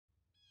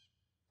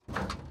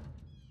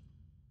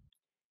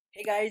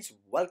Hey guys,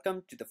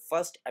 welcome to the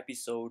first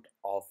episode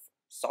of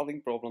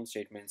solving problem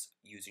statements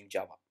using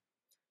Java.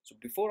 So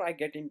before I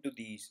get into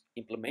the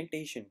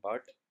implementation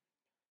part,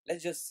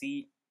 let's just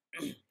see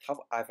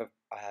how I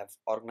have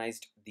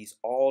organized these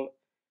all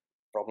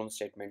problem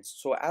statements.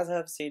 So as I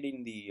have said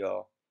in the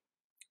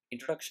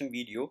introduction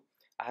video,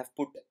 I have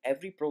put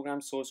every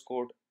program source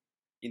code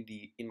in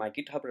my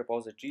GitHub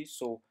repository.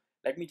 So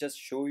let me just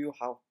show you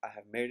how I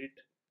have made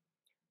it.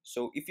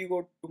 So if you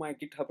go to my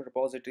GitHub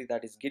repository,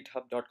 that is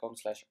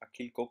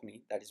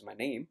github.com/akhilkokni, that is my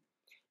name,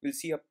 you'll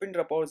see a pinned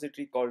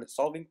repository called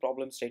solving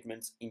problem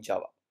statements in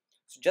Java.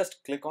 So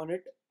just click on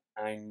it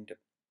and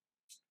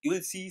you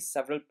will see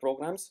several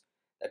programs,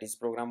 that is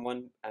program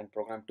 1 and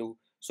program 2.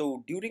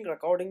 So during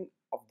recording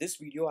of this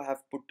video, I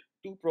have put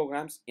two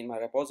programs in my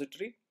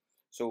repository.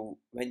 So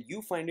when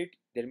you find it,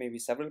 there may be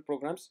several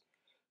programs.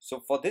 So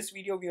for this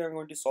video, we are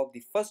going to solve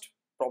the first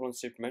problem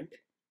statement.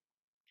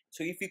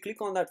 So if you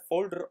click on that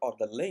folder or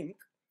the link,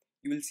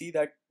 you will see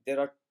that there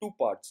are two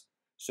parts.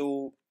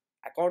 So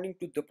according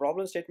to the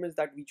problem statements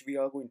that which we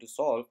are going to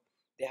solve,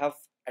 they have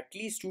at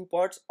least two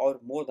parts or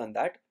more than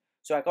that.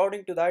 So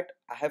according to that,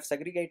 I have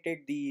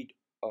segregated the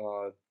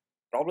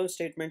problem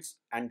statements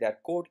and their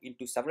code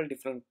into several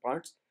different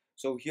parts.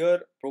 So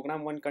here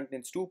program 1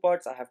 contains two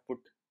parts. I have put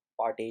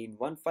part A in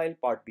one file,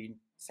 part B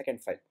in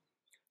second file.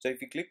 So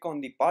if you click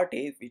on the part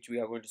A, which we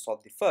are going to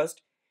solve the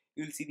first,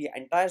 you will see the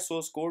entire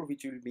source code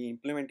which we will be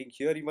implementing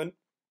here, even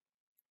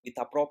with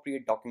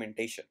appropriate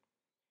documentation.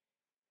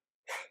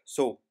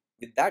 So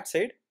with that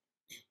said,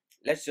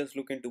 let's just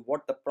look into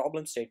what the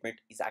problem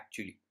statement is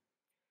actually.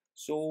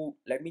 So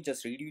let me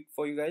just read it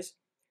for you guys.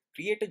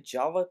 Create a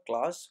Java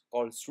class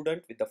called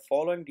student with the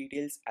following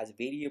details as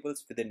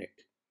variables within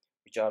it,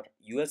 which are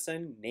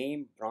USN,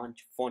 name,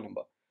 branch, phone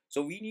number.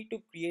 So we need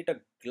to create a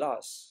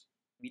class.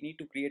 We need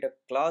to create a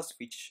class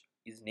which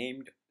is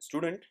named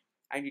student,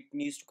 and it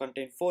needs to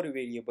contain four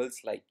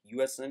variables like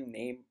USN,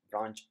 name,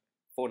 branch,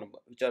 phone number,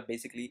 which are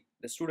basically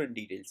the student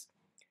details.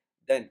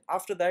 Then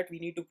after that, we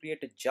need to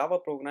create a Java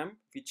program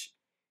which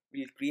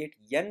will create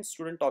n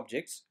student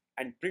objects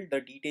and print the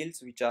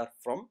details which are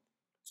from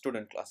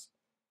student class.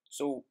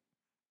 So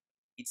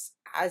it's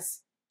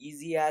as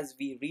easy as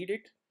we read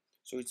it.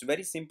 So it's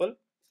very simple.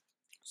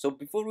 So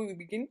before we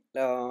begin, we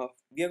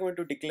are going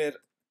to declare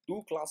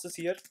two classes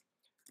here.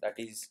 That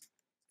is,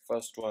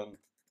 first one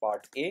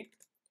part A,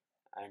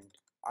 and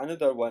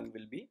another one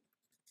will be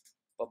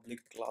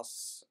public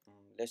class.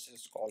 Let's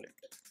just call it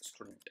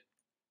student.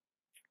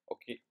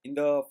 Okay, in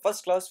the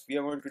first class, we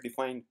are going to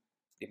define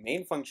the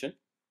main function.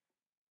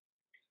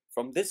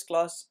 From this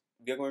class,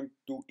 we are going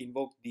to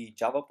invoke the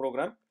Java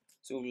program.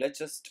 So let's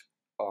just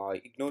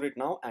ignore it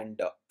now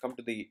and come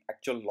to the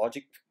actual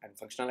logic and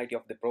functionality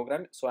of the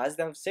program. So as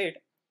they have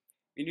said,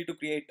 we need to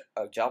create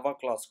a Java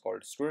class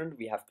called student.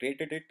 We have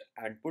created it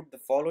and put the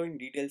following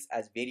details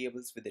as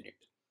variables within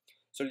it.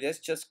 So let's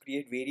just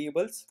create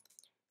variables.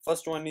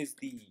 First one is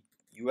the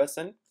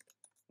USN,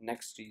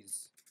 next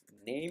is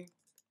name,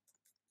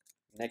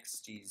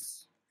 next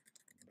is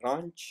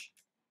branch,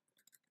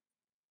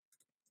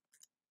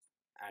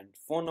 and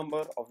phone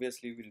number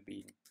obviously will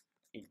be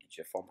in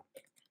integer format.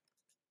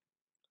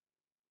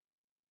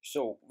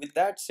 So with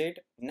that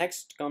said,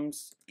 next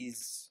comes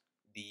is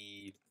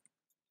the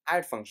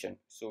add function.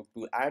 So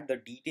to add the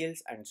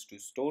details and to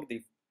store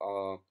the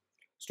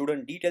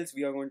student details,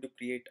 we are going to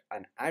create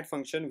an add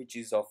function which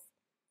is of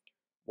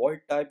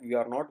void type. We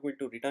are not going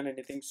to return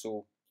anything,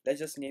 so let's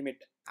just name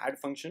it add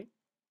function,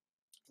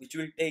 which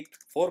will take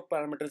four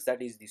parameters,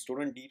 that is the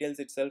student details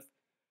itself.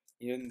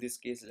 In this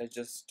case, let's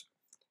just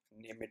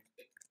name it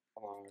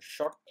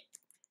short,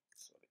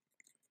 sorry,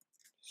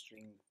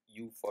 string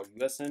U for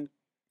USN,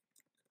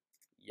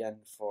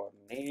 N for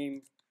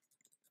name,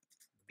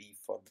 B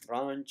for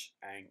branch,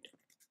 and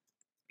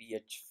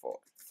PH for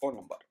phone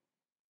number.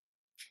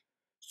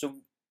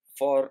 So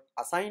for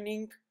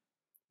assigning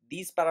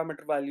these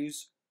parameter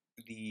values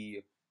to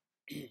the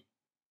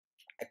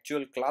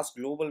actual class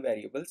global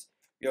variables,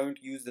 we are going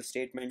to use the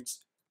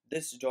statements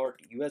this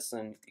dot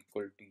USN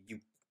equal to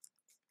U.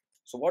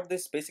 So what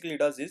this basically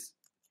does is,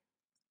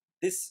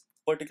 this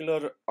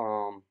particular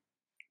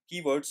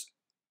keywords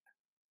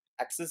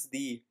access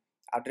the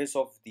address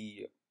of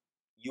the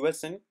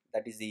USN,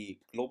 that is the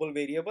global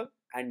variable,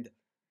 and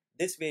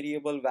this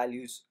variable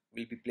values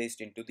will be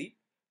placed into the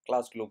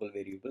class global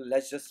variable.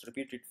 Let's just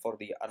repeat it for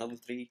the another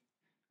three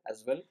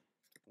as well.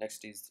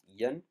 Next is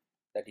N,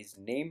 that is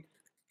name,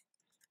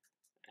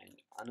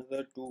 and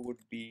another two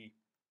would be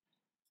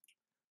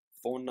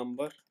phone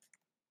number,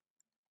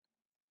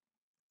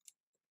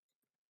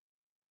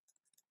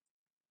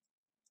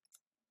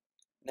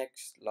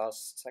 next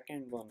last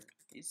second one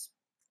is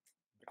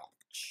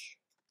branch.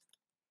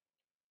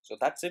 So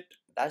that's it,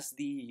 that's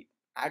the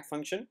add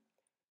function.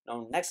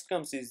 Now next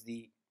comes is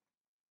the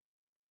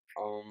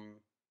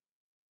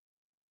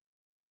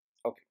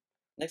okay,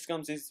 next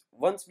comes is,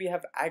 once we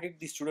have added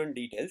the student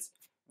details,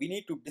 we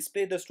need to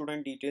display the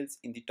student details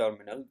in the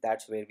terminal.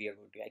 That's where we are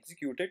going to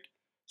execute it.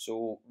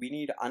 So we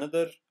need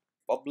another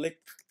public.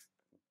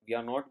 We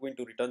are not going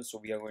to return, so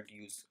we are going to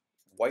use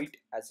void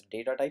as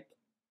data type,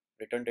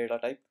 return data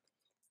type.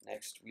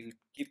 Next we'll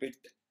keep it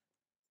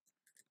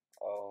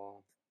uh,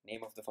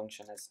 name of the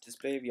function as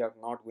display. We are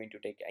not going to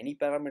take any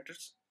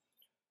parameters.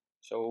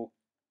 So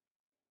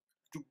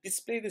to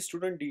display the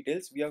student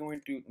details, we are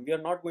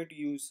not going to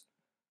use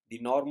the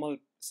normal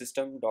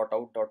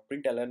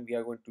system.out.println. We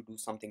are going to do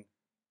something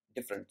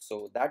different.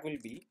 So that will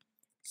be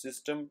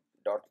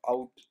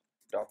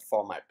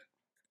system.out.format.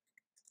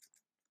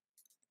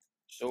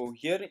 So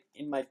here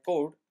in my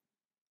code,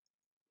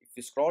 if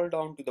you scroll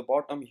down to the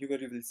bottom, here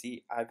you will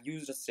see I've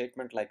used a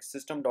statement like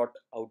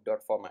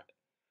system.out.format.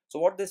 So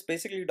what this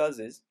basically does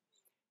is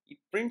it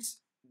prints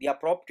the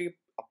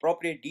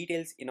appropriate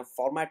details in a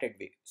formatted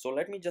way. So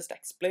let me just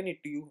explain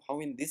it to you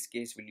how in this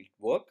case will it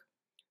work.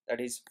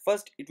 That is,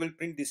 first it will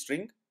print the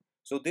string.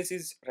 So this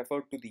is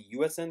referred to the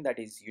USN, that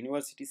is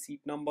university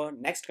seat number.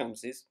 Next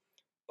comes is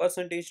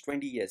percentage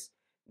 20 years.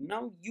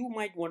 Now you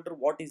might wonder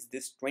what is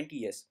this 20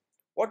 years.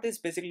 What this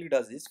basically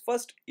does is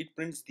first it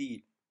prints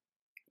the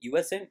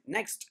USN.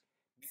 Next,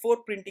 before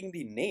printing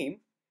the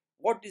name,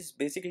 what this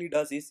basically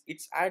does is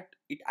it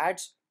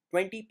adds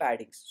 20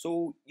 paddings.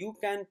 So you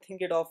can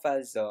think it of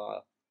as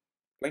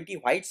 20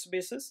 white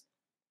spaces.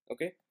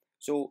 Okay,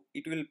 so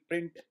it will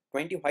print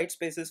 20 white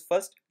spaces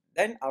first,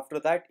 then after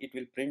that it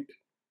will print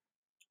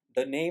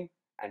the name,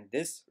 and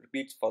this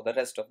repeats for the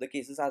rest of the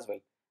cases as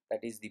well.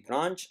 That is the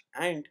branch,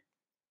 and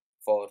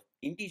for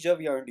integer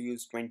we are going to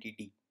use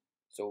 20d.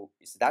 So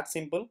it's that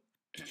simple.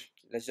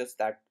 Let's just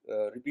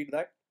repeat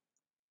that.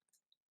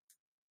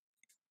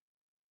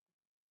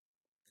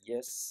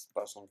 Yes,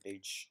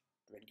 percentage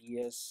 20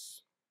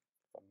 years,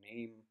 for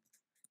name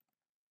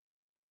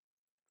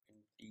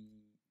 20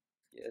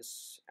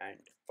 yes, and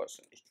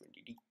percentage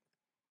 20d.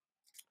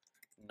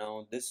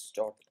 Now this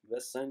dot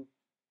usn,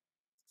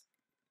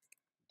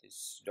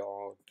 this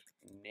dot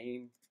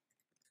name,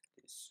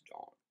 this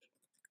dot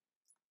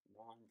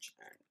branch,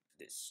 and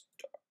this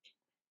dot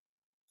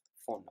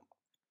phone number.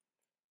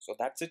 So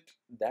that's it.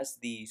 That's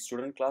the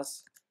student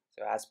class.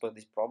 So as per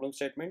this problem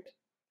statement,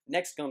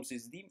 next comes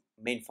is the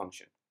main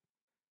function.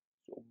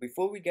 So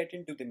before we get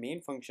into the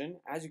main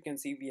function, as you can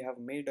see, we have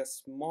made a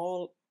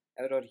small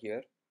error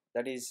here.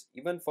 That is,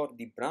 even for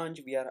the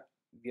branch, we are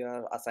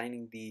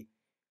assigning the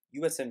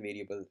USN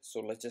variable. So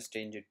let's just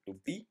change it to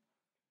B.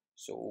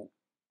 So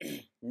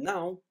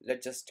now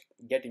let's just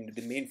get into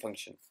the main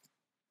function.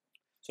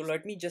 So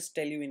let me just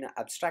tell you in an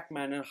abstract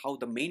manner how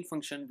the main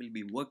function will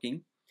be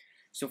working.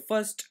 So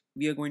first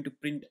we are going to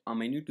print a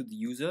menu to the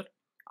user.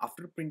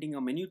 After printing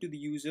a menu to the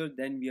user,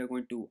 then we are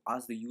going to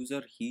ask the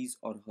user his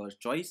or her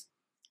choice.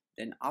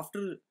 Then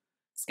after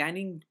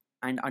scanning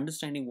and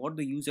understanding what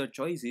the user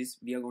choice is,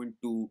 we are going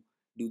to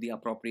do the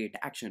appropriate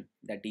action,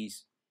 that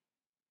is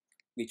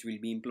which we'll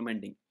be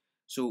implementing.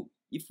 So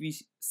if we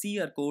see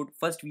our code,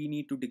 first we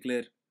need to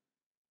declare,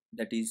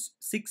 that is,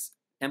 6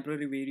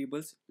 temporary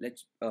variables.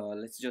 Let's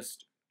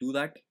just do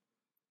that.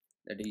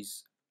 That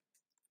is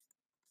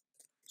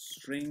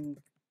string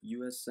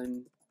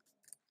usn,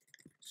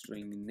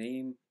 string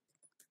name,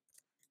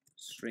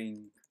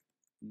 string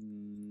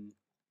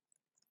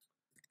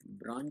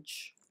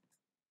branch,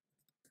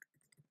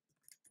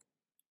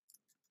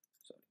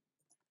 sorry,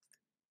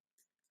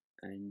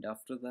 and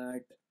after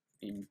that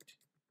int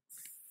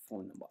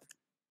phone number.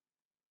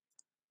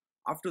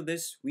 After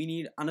this we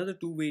need another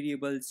 2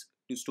 variables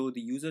to store the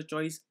user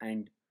choice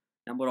and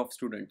number of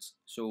students.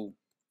 So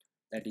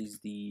that is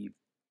the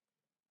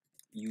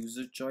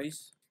user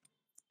choice,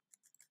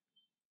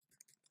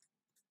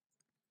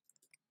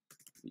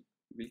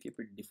 we'll keep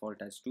it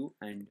default as 2,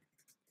 and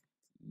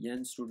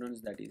n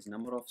students, that is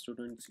number of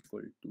students,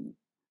 equal to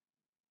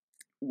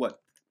 1.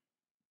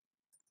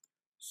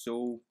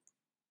 So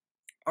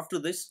after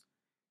this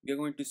we are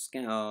going to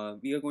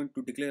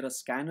declare a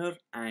scanner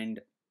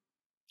and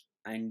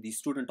the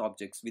student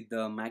objects with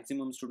the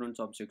maximum students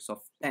objects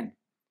of 10.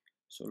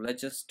 So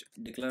let's just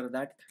declare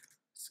that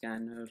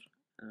scanner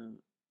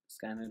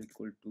scanner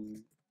equal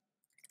to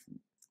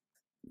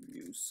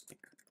new scanner.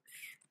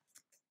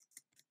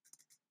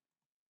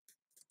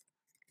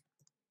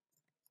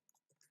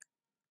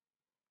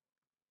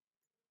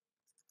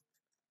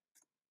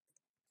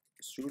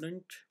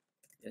 Student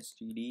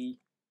std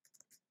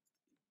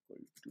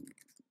equal to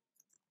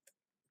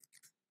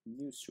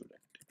new student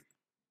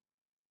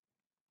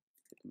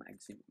with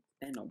maximum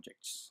 10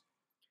 objects.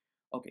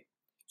 Okay,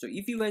 so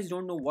if you guys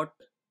don't know what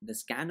the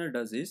scanner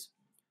does is,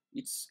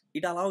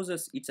 it allows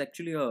us, it's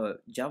actually a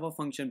Java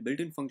function,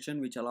 built-in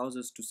function, which allows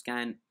us to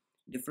scan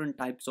different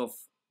types of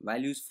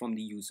values from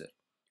the user.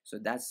 So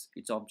that's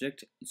its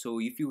object. So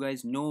if you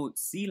guys know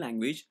C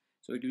language,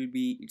 so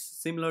it's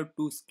similar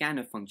to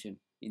scanf function.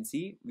 In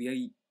C,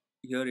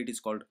 here it is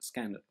called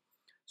scanner.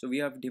 So we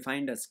have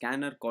defined a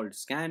scanner called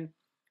scan,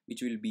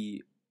 which will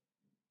be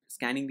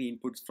scanning the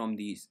inputs from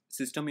the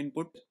system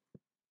input,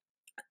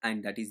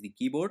 and that is the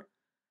keyboard.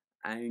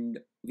 And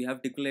we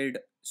have declared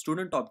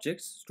student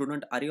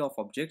array of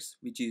objects,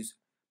 which is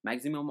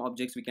maximum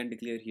objects we can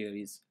declare here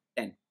is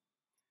 10.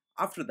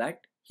 After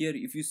that, here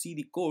if you see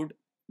the code,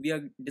 we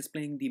are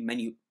displaying the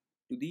menu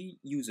to the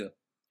user.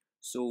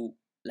 So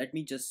let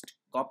me just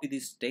copy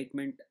this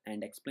statement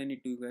and explain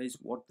it to you guys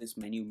what this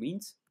menu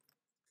means.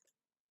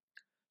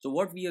 So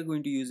what we are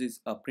going to use is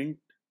a print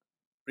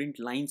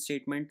line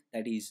statement.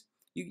 That is,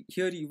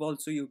 here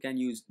you can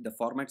use the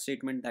format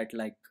statement that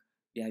like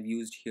we have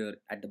used here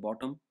at the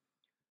bottom.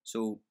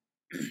 So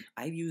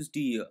I've used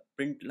the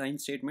print line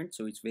statement,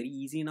 so it's very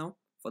easy now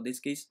for this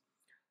case.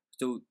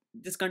 So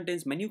this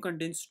menu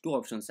contains two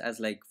options, as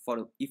like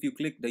for if you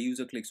click, the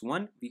user clicks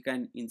one, we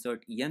can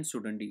insert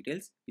nStudent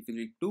details. If you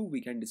click two,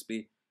 we can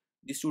display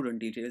the student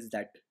details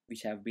that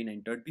which have been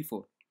entered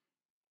before.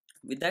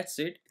 With that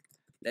said,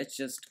 let's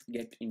just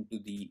get into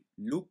the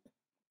loop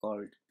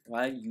called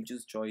while user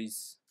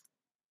choice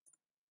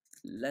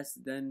less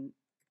than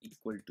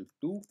equal to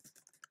 2.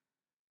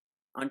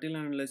 Until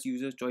and unless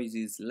user choice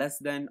is less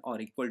than or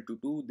equal to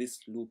 2, this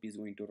loop is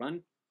going to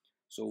run.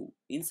 So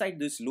inside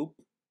this loop,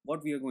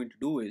 what we are going to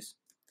do is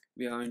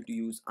we are going to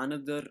use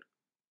another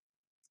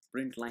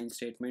print line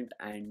statement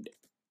and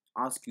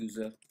ask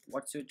user,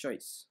 what's your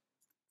choice?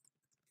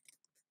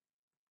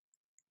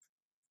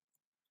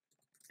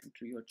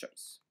 Enter your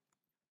choice.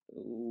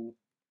 So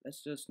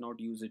let's just not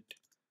use it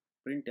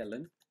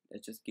println,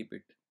 let's just keep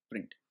it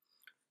print.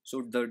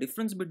 So the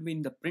difference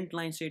between the print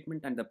line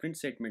statement and the print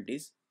statement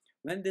is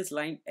when this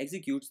line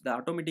executes,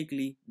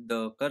 automatically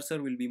the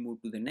cursor will be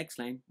moved to the next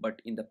line,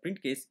 but in the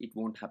print case it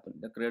won't happen.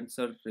 The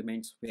cursor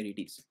remains where it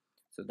is.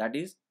 So that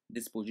is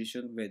this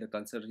position where the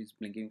cursor is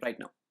blinking right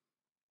now.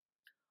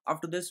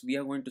 After this, we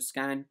are going to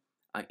scan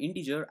an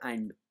integer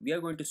and we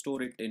are going to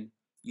store it in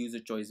user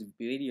choice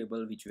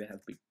variable which we have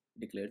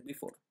declared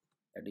before.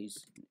 That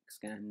is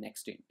scan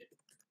next int.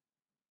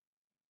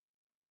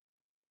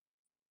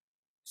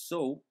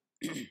 So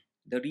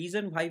the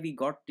reason why we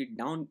got it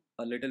down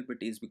a little bit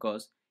is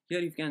because here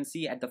you can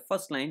see at the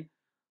first line,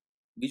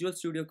 Visual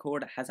Studio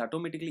Code has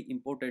automatically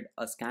imported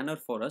a scanner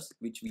for us,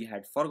 which we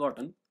had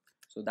forgotten.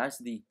 So that's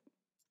the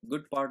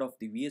good part of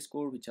the VS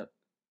Code, which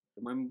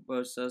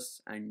remembers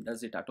us and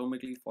does it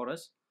automatically for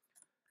us.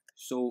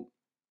 So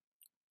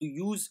to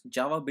use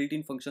Java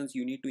built-in functions,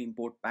 you need to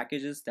import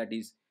packages. That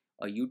is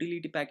a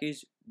utility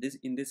package. This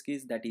in this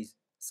case, that is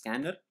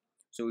scanner.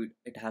 So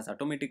it has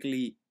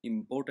automatically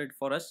imported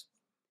for us.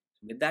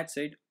 With that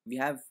said, we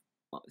have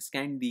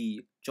scanned the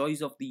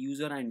choice of the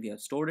user and we have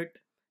stored it.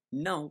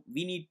 Now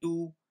we need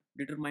to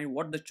determine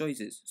what the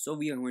choice is. So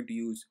we are going to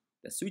use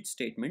the switch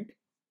statement.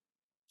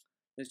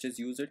 Let's just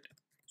use it,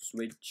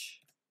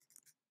 switch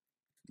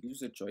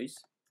user choice,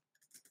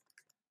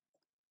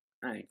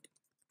 and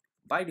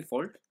by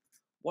default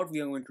what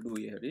we are going to do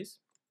here is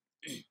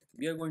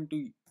we are going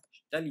to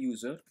tell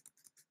user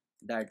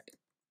that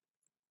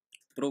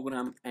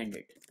program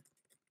ended.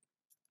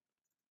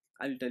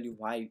 I'll tell you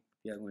why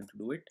we are going to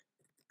do it.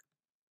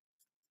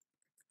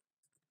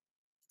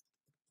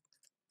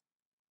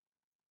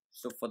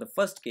 So for the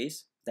first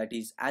case, that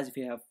is as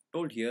we have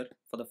told here,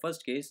 for the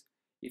first case,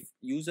 if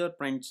user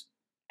prints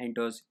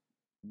enters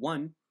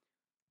 1,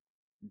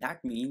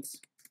 that means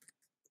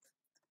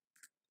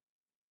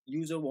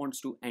user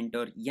wants to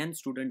enter n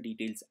student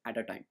details at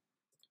a time.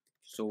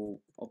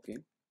 So okay,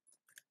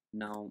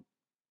 now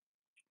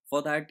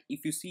for that,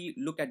 if you see,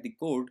 look at the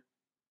code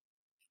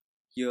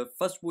here.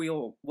 First,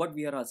 what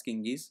we are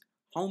asking is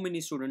how many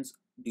students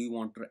do you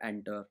want to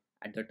enter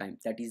at the time,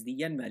 that is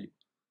the n value,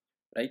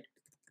 right?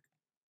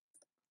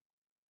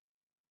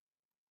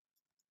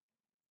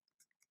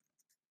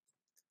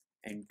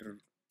 Enter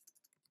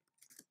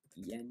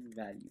n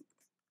value,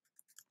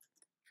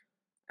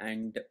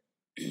 and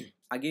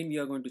again we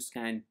are going to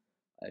scan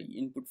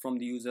input from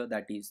the user.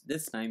 That is,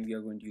 this time we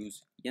are going to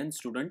use n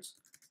students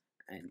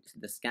and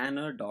the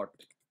scanner dot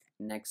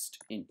next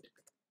int.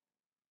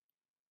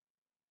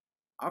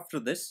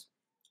 After this,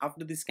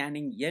 after the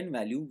scanning n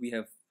value, we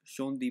have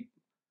shown the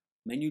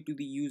menu to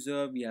the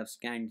user, we have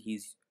scanned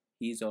his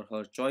or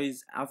her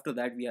choice. After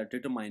that, we are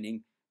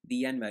determining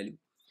the n value.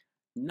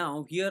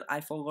 Now here I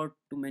forgot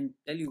to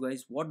tell you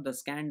guys what the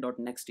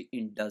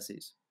scan.nextInt does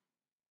is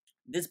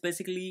this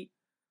basically,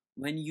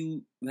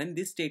 when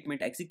this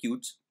statement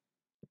executes,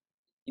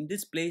 in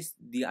this place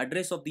the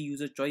address of the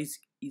user choice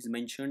is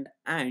mentioned,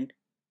 and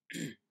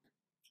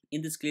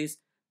in this case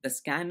the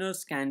scanner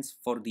scans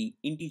for the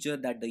integer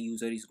that the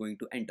user is going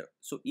to enter.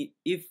 So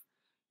if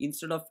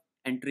instead of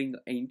entering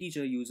an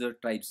integer, user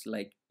types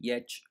like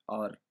h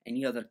or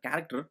any other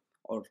character,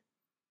 or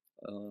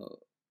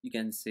you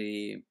can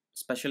say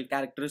special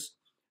characters,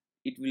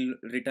 it will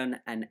return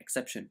an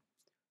exception.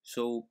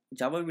 So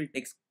Java will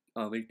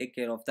take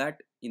care of that.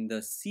 In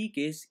the C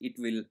case, it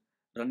will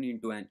run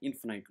into an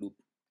infinite loop.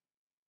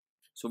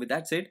 So with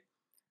that said,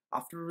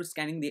 after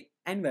scanning the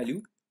n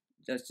value,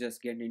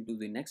 just get into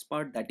the next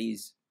part. That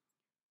is,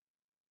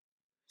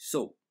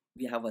 so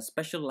we have a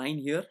special line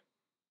here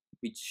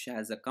which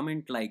has a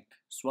comment like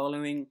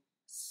swallowing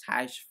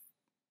hash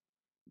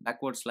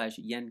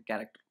 /n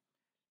character.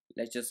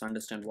 Let's just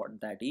understand what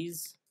that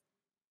is.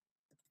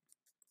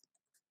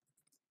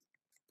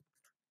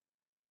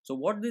 So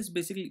what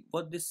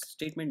this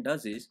statement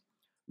does is,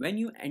 when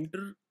you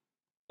enter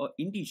an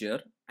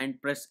integer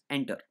and press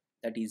enter,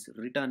 that is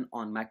written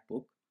on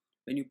MacBook,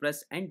 when you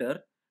press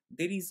enter,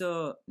 there is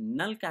a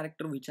null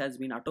character which has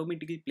been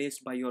automatically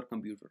placed by your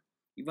computer,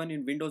 even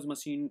in Windows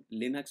machine,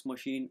 Linux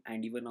machine,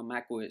 and even a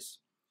Mac OS.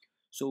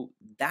 So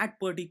that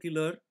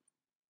particular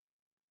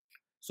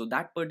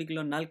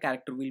null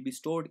character will be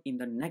stored in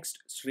the next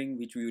string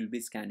which we will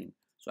be scanning.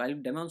 So I'll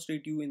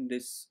demonstrate you in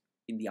this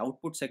in the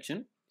output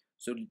section.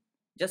 So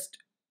just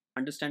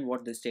understand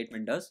what this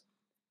statement does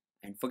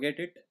and forget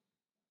it.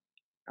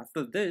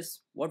 After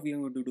this, what we are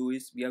going to do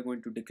is we are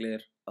going to declare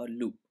a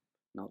loop.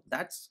 Now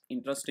that's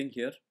interesting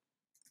here.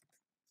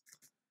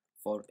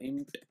 For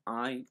int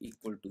I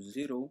equal to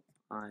 0,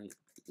 I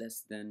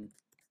less than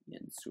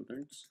n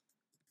students,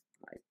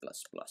 I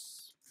plus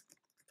plus.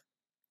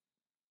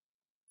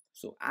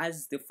 So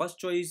as the first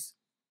choice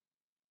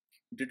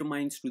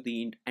determines to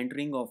the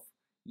entering of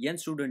n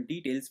student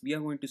details, we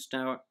are going to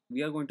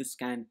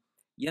scan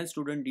n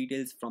student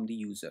details from the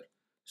user.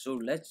 So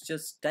let's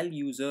just tell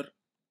user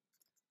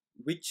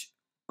which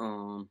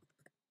um,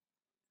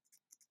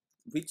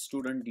 which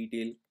student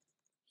detail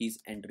he's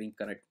entering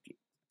correctly.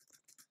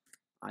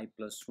 I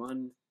plus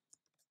 1.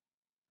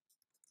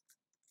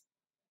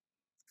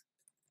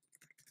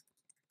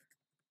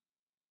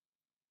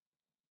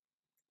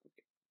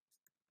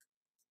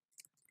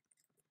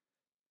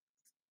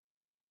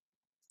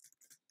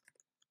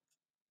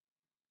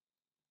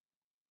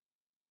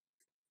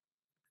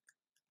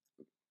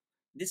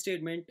 This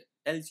statement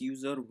tells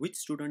user which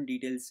student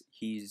details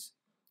he's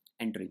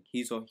entering,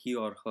 he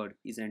or her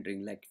is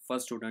entering, like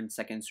first student,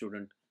 second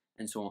student,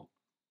 and so on.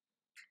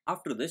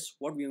 After this,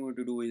 what we are going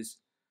to do is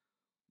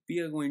we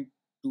are going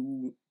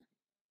to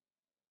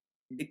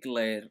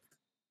declare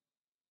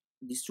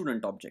the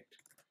student object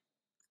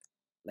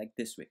like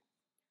this way.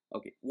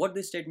 Okay, what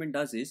this statement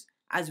does is,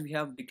 as we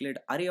have declared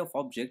array of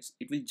objects,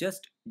 it will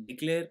just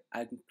declare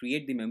and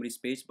create the memory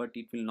space, but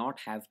it will not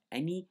have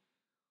any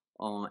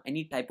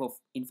type of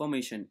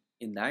information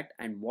in that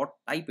and what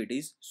type it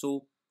is.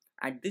 So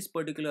at this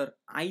particular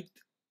ith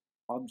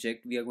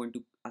object, we are going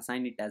to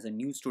assign it as a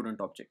new student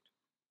object.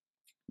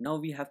 Now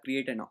we have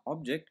created an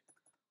object.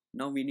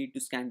 Now we need to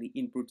scan the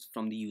inputs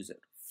from the user.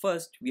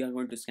 First, we are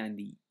going to scan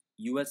the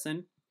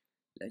USN.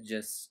 Let's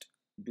just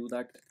do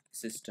that.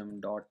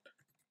 System dot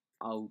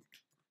out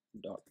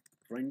dot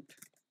print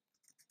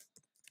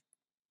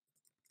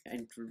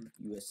enter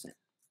USN.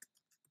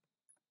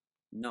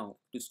 Now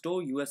to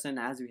store USN,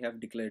 as we have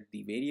declared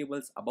the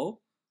variables above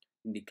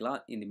in the class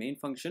in the main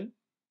function,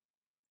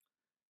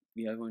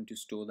 we are going to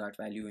store that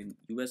value in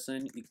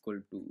USN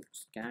equal to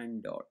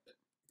scan dot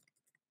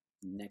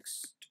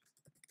next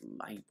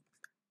line.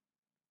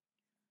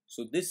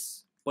 So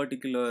this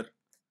particular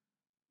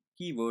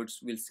keywords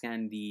will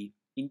scan the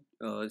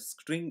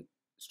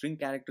string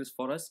characters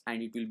for us,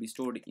 and it will be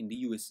stored in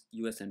the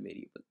USN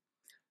variable.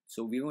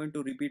 So we're going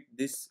to repeat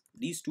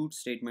these two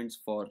statements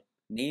for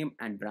name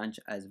and branch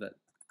as well.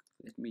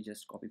 Let me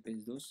just copy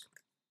paste those.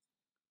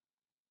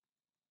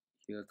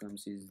 Here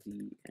comes is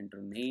the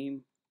enter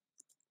name,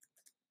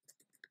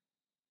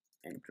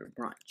 enter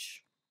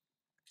branch.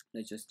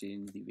 Let's just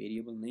change the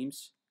variable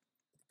names,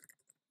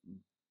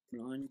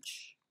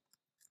 branch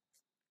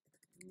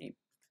name.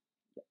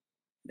 Yeah,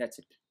 that's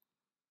it.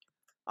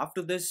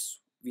 After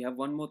this, we have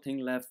one more thing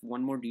left,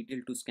 one more detail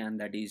to scan,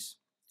 that is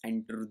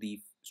enter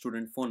the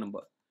student phone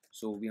number.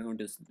 So we are going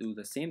to do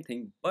the same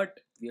thing, but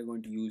we are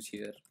going to use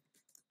here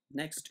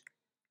next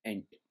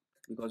int,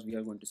 because we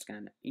are going to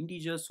scan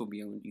integer. So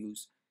we are going to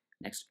use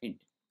next int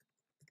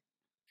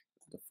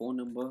the phone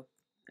number,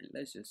 and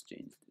let's just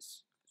change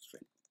this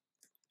string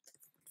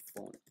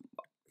phone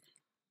number.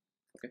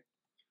 Okay,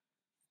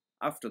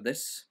 after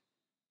this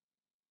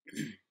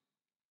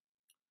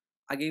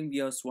again we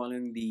are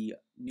swallowing the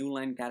new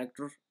line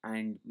character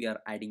and we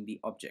are adding the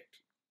object.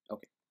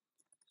 Okay,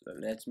 so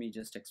let me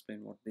just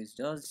explain what this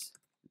does.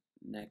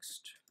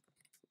 Next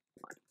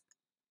line,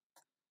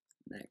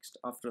 next,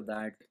 after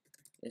that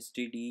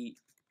std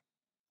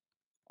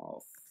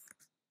of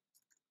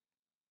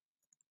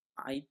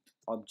ith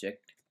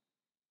object,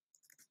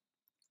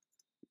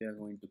 we are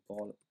going to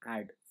call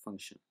add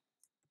function,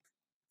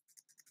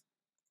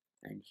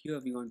 and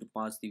here we're going to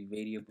pass the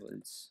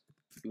variables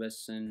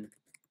usn,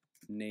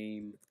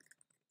 name,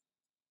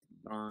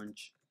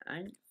 branch,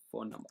 and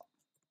phone number.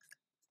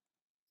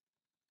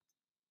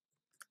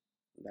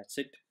 That's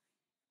it.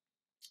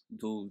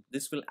 Though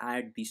this will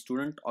add the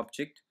student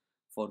object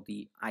for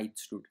the ith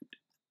student.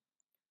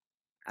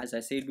 As I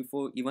said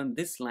before, even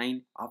this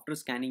line, after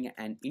scanning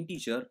an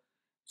integer,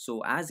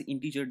 so as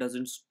integer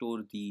doesn't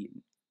store the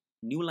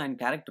new line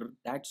character,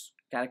 that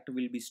character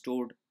will be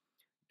stored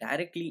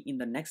directly in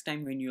the next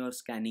time when you are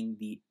scanning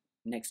the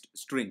next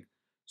string.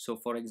 So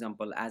for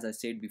example, as I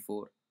said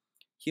before,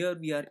 here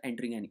we are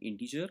entering an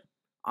integer.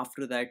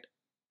 After that,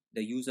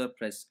 the user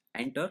press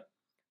enter,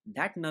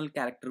 that null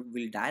character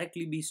will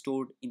directly be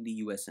stored in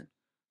the USN.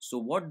 So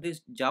what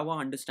this Java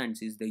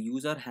understands is the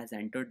user has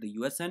entered the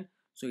USN,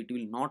 so it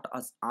will not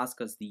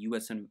ask us the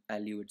USN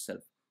value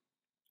itself.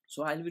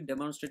 So I will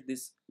demonstrate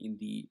this in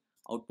the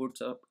output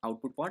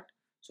part,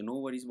 so no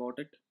worries about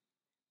it.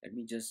 Let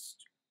me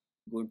just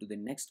go into the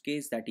next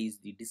case, that is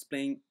the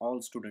displaying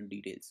all student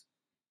details.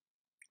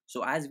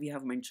 So as we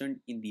have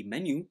mentioned in the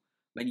menu,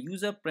 when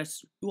user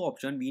press two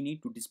option, we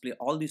need to display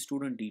all the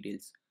student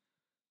details.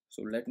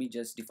 So let me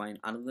just define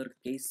another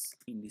case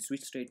in the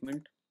switch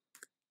statement.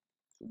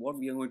 So what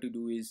we are going to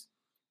do is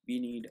we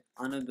need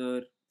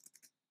another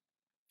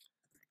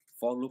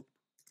for loop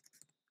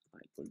I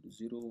equal to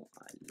 0,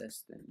 I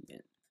less than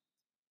n,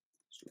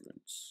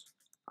 students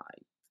I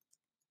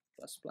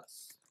plus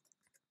plus.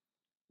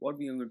 What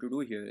we are going to do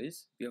here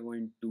is we are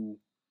going to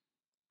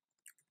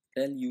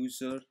tell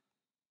user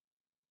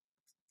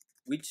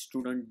which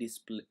student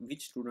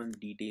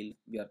detail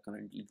we are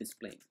currently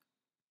displaying.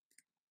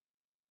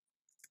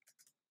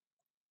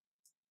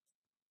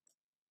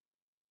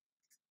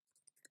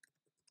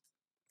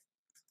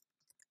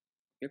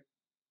 Okay.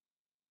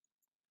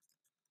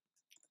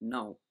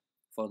 Now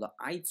for the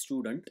ith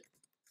student,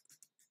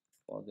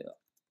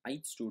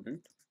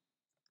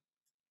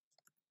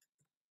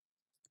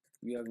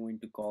 we are going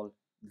to call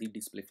the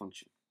display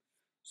function.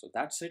 So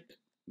that's it.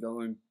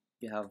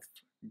 We have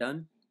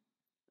done,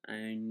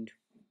 and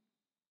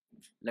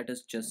let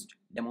us just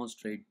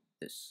demonstrate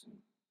this.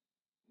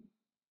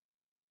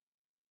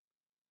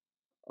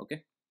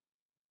 Okay,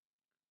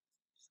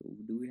 so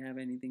do we have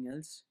anything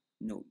else?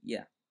 No.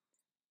 Yeah,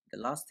 the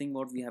last thing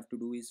what we have to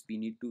do is we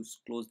need to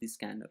close the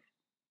scanner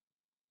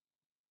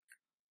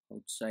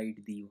outside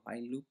the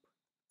while loop.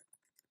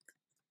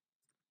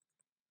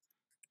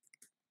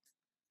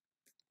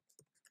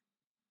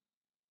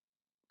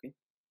 Okay,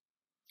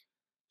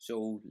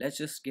 so let's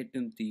just get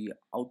into the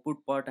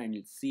output part and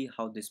let's see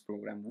how this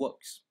program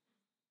works.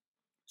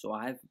 So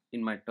I have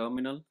in my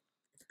terminal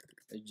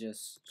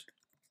just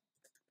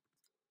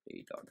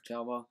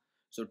a.java.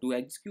 So to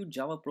execute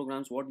Java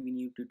programs, what we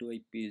need to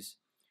type is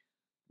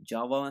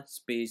Java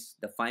space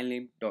the file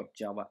name dot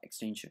Java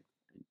extension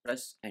and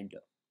press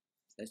enter.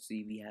 Let's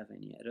see we have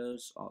any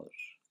errors. Or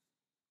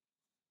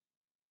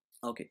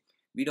okay,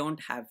 we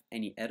don't have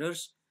any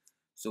errors.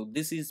 So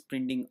this is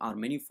printing our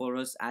menu for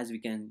us. As we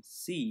can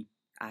see,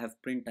 I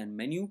have print and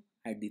menu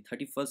at the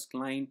 31st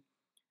line,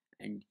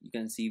 and you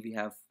can see we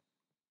have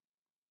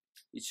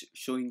it's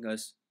showing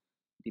us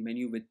the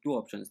menu with two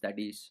options, that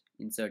is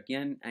insert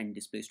n and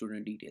display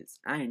student details.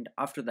 And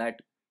after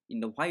that, in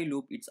the while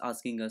loop, it's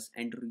asking us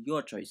enter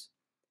your choice.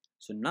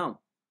 So now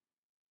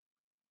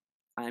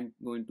I'm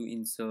going to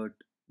insert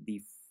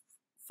the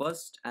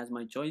first as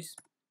my choice.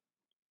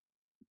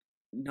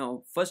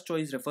 Now first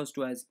choice refers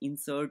to as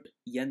insert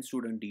n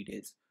student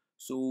details.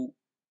 So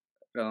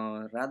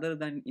rather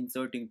than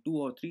inserting 2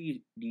 or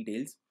 3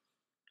 details,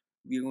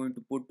 we are going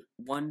to put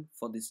one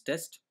for this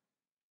test,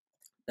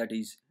 that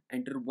is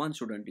enter one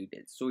student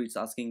details. So it's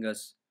asking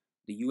us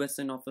the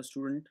USN of a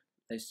student.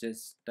 Let's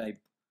just type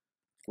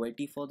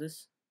QWERTY for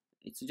this.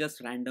 It's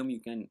just random,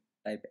 you can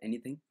type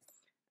anything,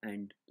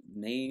 and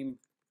name,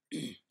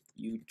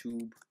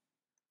 YouTube,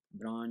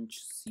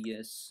 branch,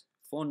 CS,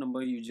 phone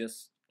number, you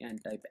just can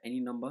type any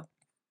number.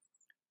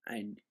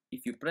 And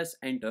if you press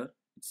enter,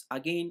 it's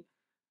again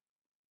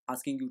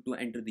asking you to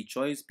enter the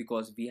choice,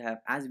 because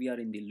as we are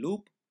in the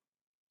loop,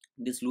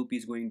 this loop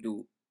is going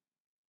to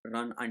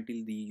run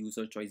until the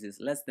user choice is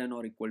less than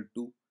or equal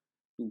to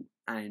 2.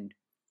 And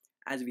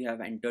as we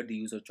have entered the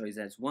user choice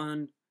as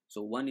 1,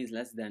 so 1 is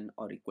less than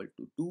or equal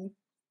to 2,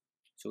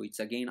 so it's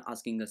again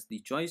asking us the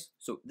choice.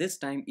 So this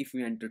time if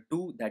we enter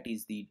 2, that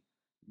is the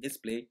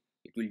display,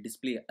 it will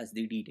display as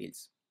the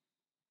details.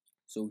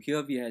 So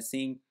here we are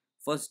saying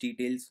first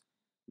details,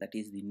 that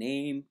is the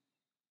name,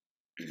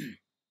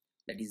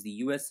 that is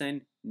the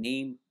USN,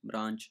 name,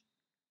 branch,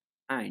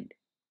 and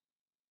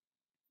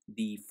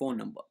the phone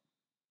number.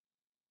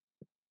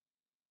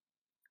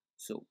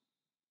 So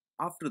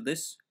after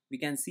this, we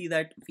can see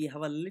that we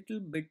have a little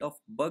bit of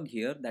bug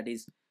here, that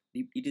is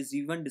it is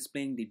even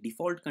displaying the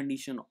default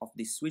condition of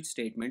the switch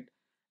statement,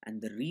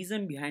 and the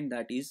reason behind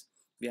that is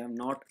we have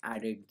not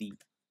added the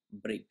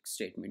break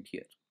statement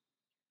here.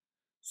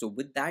 So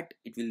with that,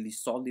 it will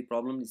solve the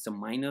problem. It's a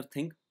minor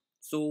thing.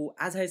 So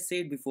as I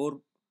said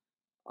before,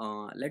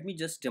 let me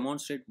just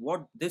demonstrate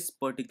what this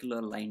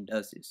particular line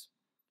does is.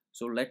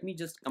 So let me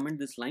just comment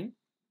this line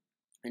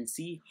and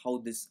see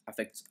how this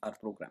affects our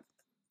program.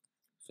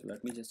 So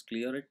let me just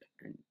clear it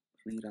and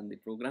rerun the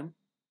program.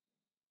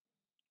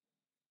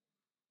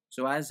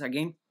 So as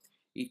again,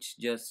 it's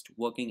just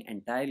working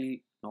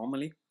entirely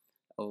normally.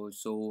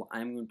 So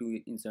I'm going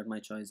to insert my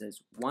choice as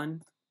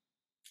 1,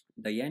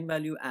 the n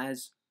value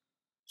as,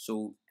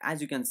 so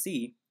as you can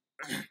see,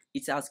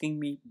 it's asking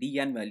me the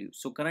n value.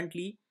 So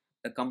currently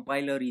the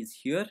compiler is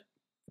here.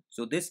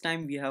 So this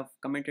time we have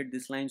commented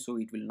this line, so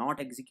it will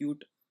not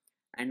execute,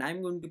 and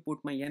I'm going to put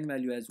my n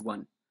value as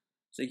 1.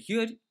 So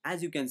here,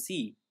 as you can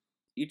see,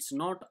 it's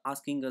not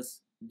asking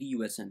us the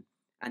USN,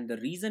 and the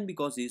reason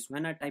because is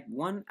when I type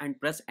 1 and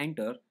press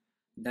enter,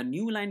 the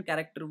new line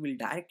character will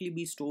directly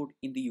be stored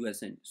in the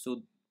USN.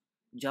 So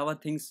Java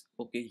thinks,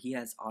 okay, he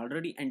has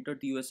already entered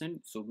the USN,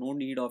 so no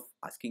need of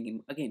asking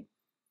him again.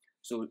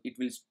 So it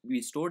will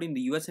be stored in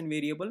the USN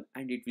variable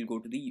and it will go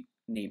to the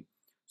name.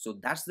 So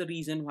that's the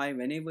reason why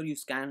whenever you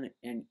scan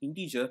an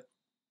integer,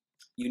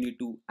 you need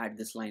to add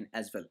this line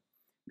as well,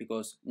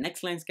 because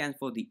next line stands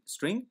for the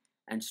string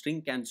and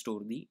string can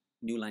store the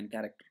new line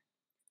character.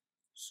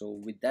 So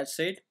with that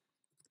said,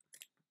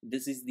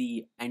 this is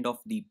the end of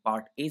the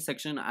part A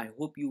section. I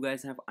hope you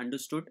guys have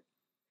understood,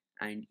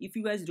 and if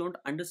you guys don't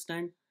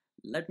understand,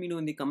 let me know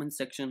in the comment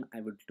section.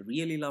 I would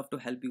really love to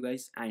help you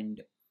guys.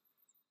 And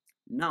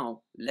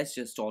now let's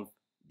just solve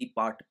the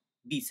part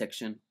B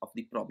section of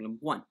the problem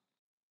 1.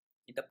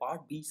 In the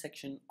part B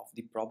section of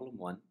the problem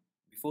 1,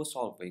 before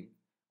solving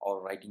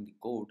or writing the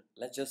code,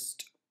 let's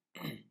just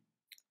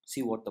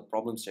see what the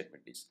problem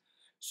statement is.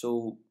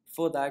 So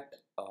before that,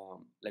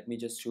 let me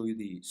just show you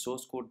the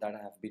source code that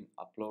I have been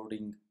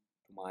uploading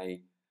to my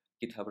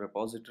GitHub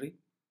repository.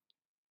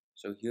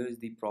 So here is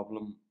the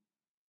problem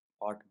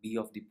part B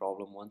of the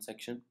problem 1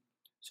 section.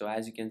 So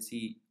as you can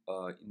see,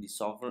 in the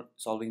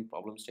solving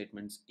problem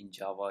statements in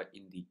Java,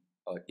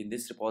 in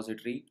this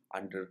repository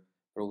under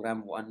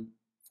program 1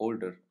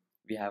 folder,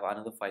 we have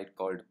another file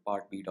called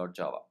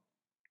partb.java.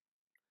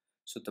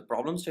 So the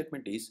problem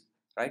statement is: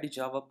 write a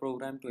Java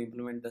program to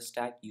implement the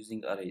stack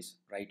using arrays.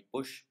 Write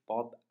push,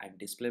 pop, and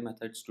display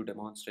methods to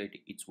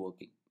demonstrate its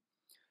working.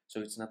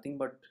 So it's nothing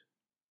but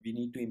we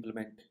need to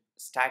implement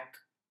stack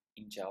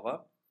in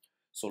Java.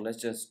 So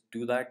let's just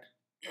do that.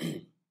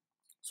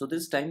 So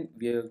this time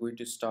we are going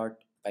to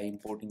start by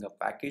importing a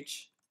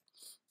package.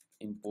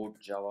 Import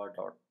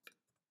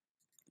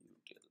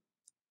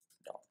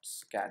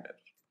java.util.scanner.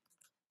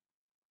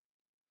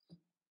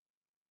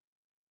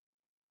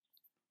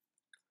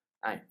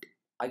 And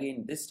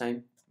again, this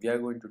time we are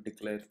going to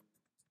declare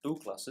two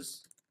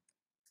classes,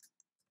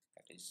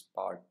 that is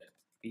part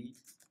B,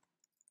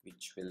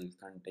 which will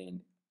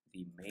contain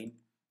the main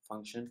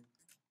function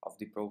of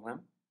the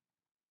program,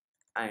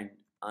 and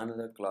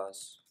another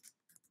class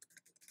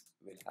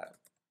will have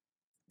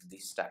the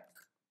stack.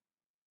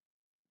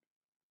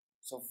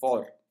 So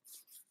for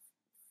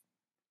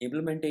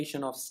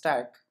implementation of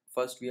stack,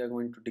 first we are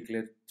going to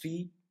declare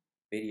three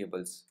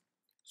variables.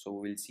 So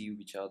we'll see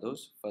which are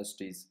those. First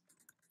is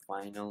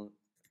final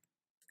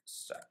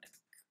static.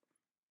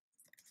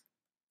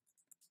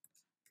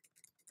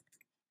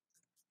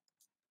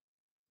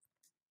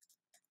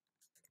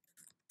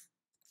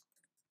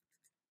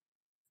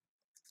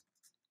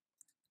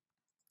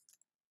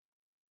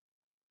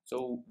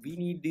 So we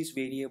need this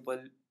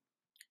variable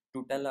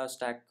to tell our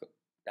stack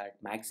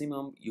that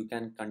maximum you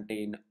can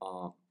contain,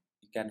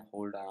 you can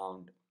hold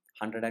around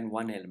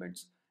 101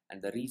 elements,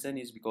 and the reason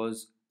is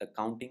because the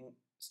counting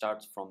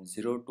starts from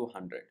 0 to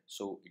 100,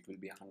 so it will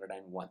be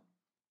 101.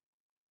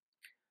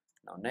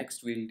 Now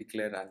next we'll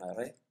declare an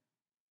array.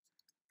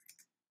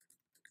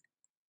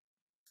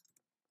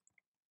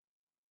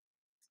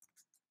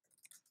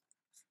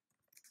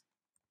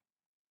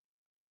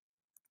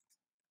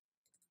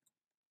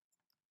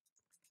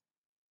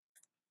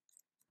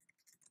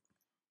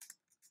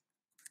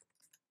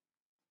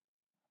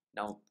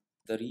 Now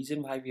the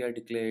reason why we are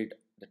declared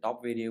the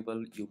top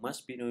variable, you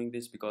must be knowing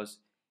this, because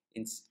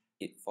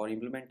for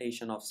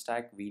implementation of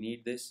stack we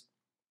need this.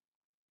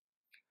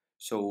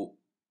 So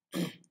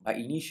by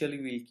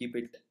initially we'll keep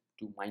it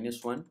to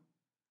 -1.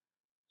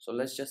 So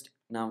let's just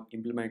now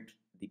implement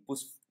the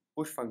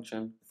push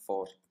function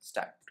for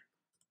stack.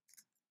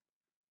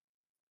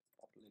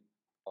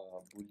 Public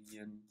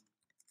boolean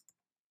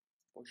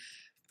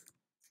push.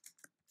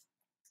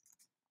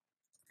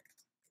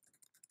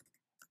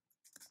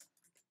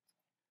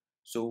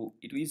 So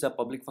it is a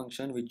public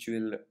function which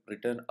will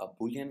return a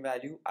boolean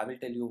value. I will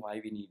tell you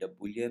why we need a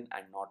boolean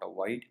and not a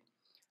void.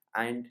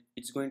 And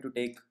it's going to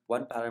take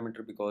one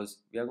parameter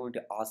because we are going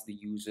to ask the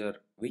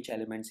user which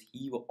elements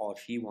he or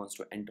she wants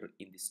to enter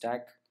in the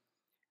stack,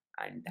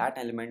 and that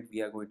element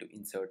we are going to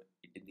insert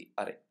it in the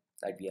array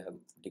that we have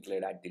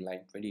declared at the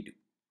line 22.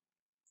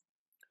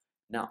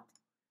 Now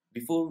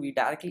before we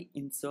directly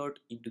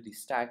insert into the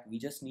stack, we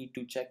just need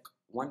to check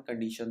one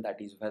condition, that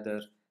is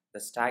whether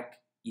the stack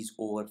is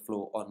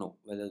overflow or no,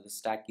 whether the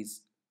stack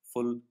is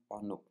full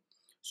or no.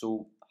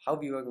 So how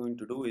we are going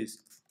to do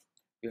is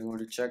we are going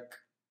to check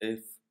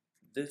if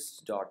this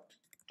dot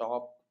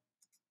top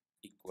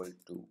equal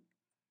to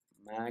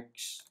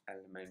max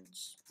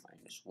elements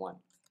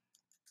 -1,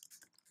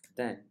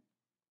 then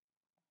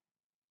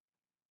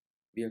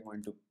we are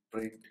going to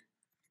print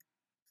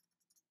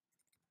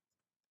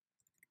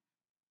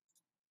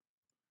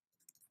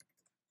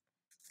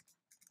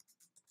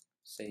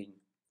saying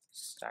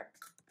stack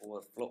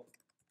overflow.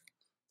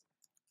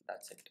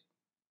 That's it.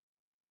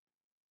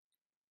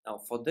 Now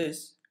for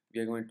this we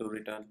are going to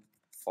return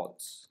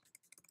false.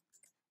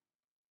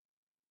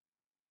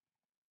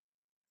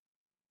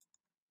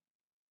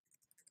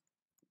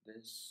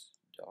 This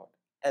dot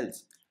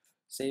else,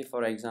 say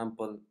for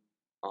example,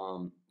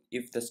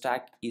 if the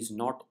stack is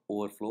not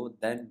overflow,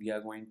 then we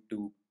are going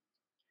to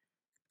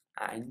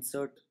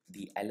insert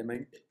the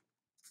element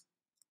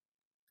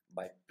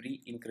by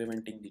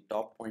pre-incrementing the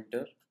top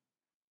pointer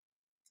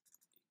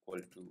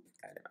equal to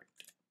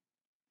element.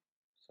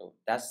 So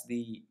that's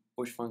the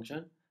push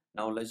function.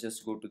 Now let's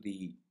just go to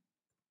the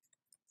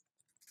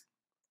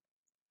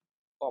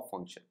pop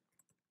function.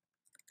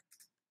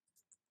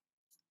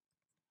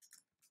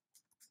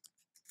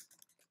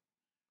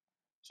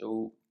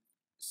 So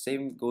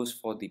same goes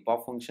for the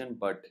pop function,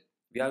 but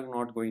we are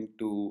not going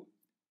to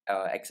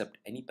accept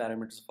any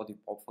parameters for the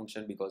pop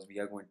function because we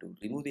are going to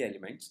remove the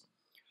elements.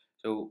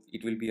 So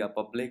it will be a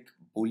public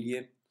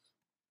boolean.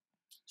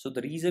 So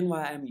the reason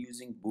why I'm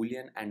using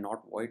boolean and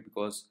not void,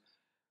 because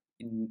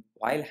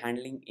while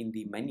handling in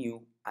the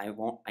menu,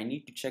 I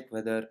need to check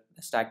whether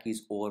the stack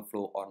is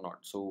overflow or not.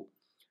 So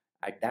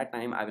at that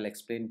time I will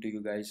explain to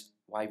you guys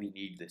why we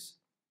need this.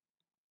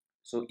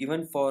 So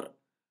even for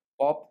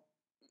pop,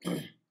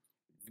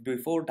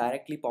 before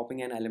directly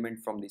popping an element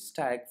from the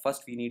stack,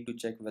 first we need to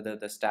check whether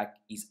the stack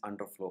is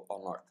underflow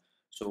or not.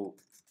 So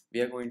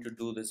we are going to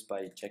do this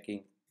by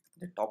checking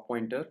the top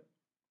pointer.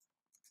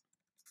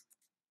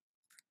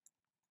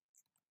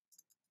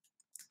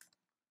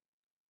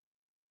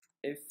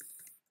 If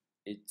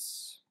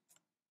it's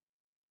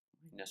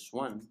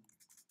 -1,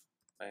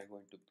 I'm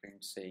going to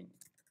print saying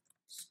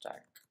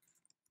stack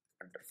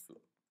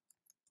underflow.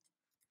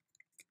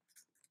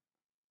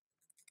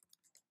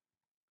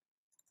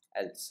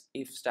 Else,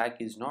 if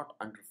stack is not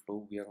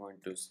underflow, we are going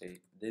to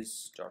say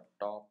this dot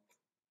top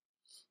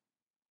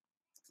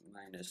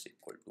minus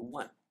equal to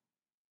 1.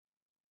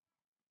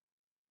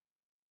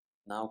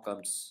 Now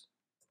comes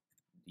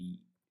the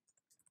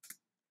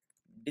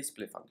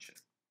display function.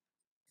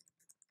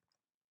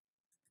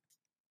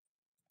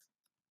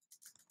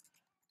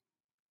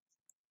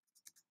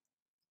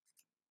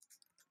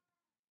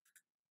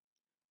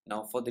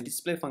 Now for the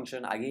display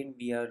function, again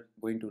we are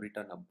going to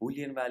return a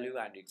boolean value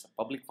and it's a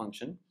public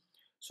function.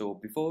 So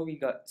before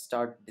we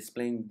start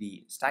displaying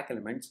the stack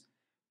elements,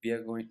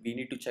 we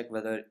need to check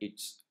whether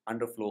it's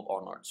underflow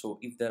or not. So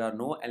if there are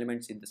no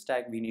elements in the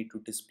stack, we need to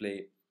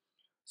display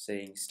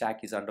saying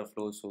stack is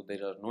underflow. So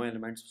there are no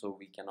elements, so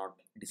we cannot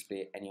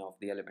display any of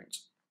the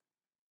elements.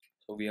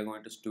 So we are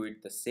going to do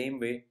it the same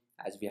way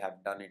as we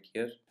have done it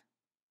here.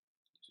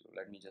 So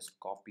let me just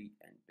copy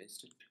and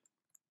paste it.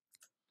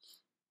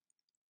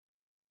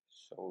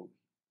 So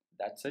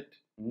that's it.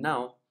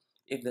 Now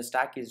if the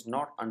stack is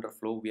not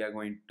underflow, we are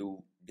going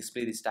to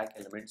display the stack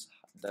elements.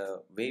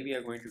 The way we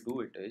are going to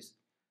do it is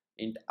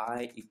int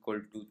I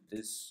equal to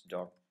this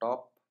dot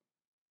top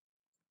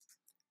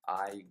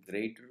I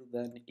greater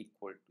than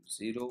equal to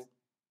 0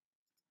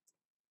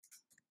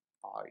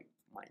 I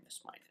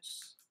minus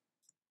minus.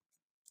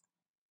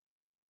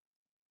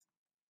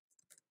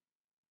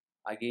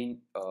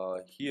 Again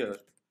here,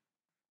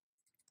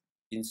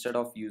 instead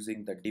of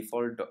using the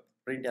default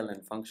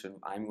println function,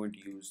 I'm going to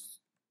use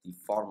the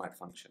format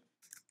function.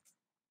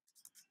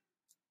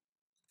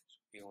 So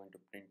we're going to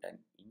print an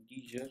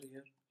integer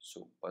here.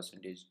 So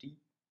 %d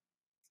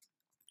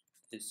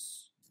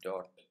is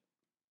dot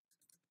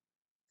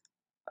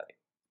array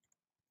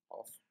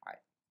of I.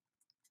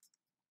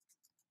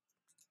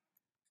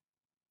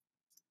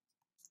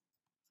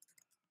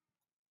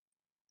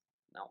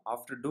 Now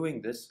after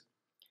doing this,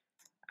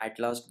 at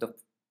last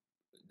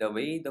the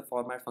way the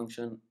format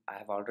function I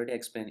have already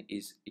explained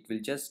is it will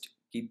just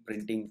keep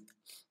printing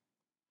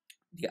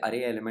the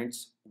array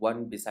elements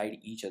one beside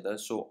each other.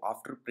 So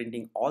after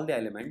printing all the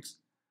elements,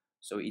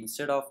 so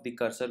instead of the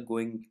cursor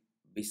going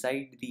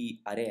beside the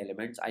array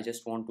elements, I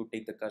just want to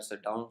take the cursor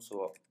down.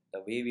 So the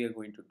way we are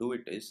going to do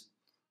it is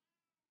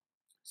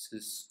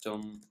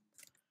system,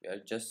 we are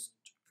just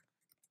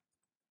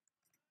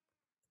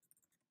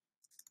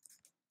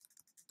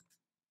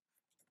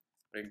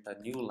print a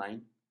new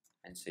line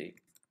and say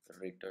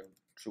return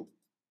true.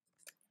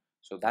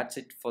 So that's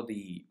it for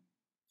the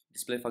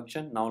display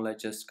function. Now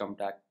let's just come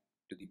back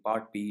to the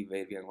part B,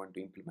 where we are going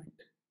to implement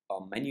a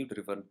menu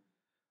driven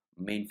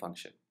main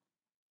function.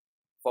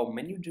 For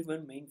menu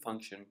driven main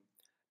function,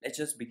 let's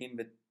just begin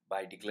with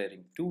by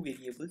declaring two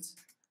variables,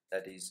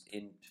 that is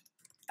int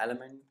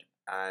element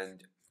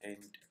and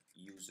int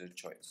user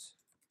choice.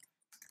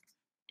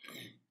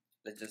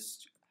 Let's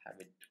just have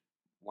it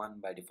 1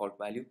 by default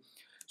value.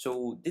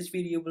 So this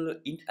variable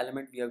int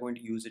element, we are going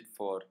to use it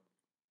for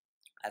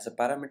as a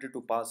parameter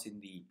to pass in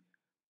the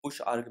push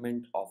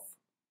argument of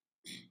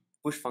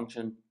push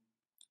function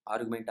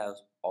argument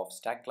of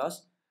stack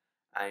class.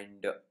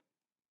 And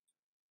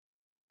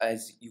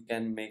as you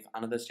can make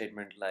another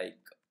statement like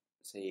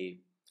say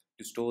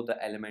to store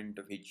the element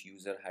which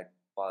user had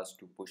passed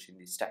to push in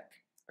the stack.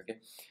 Okay,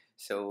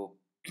 so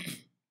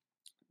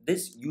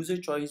this user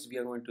choice, we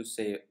are going to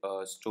say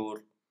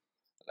store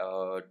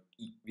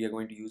we are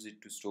going to use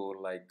it to store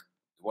like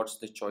what's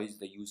the choice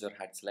the user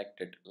had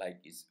selected, like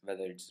is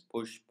whether it's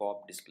push,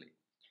 pop, display.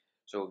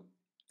 So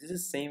this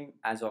is same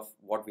as of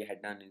what we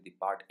had done in the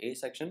part A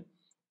section.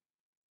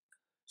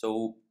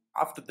 So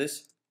after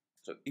this,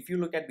 so if you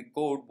look at the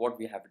code, what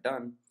we have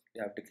done,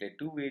 we have declared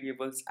two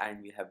variables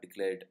and we have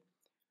declared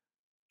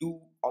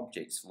two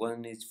objects.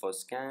 One is for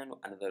scan,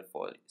 another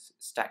for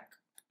stack.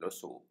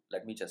 So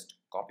let me just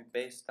copy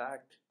paste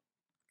that.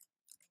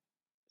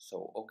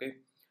 So okay,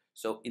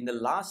 so in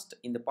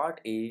the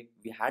part A,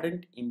 we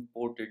hadn't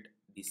imported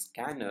the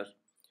scanner,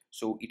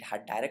 so it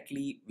had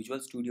directly, Visual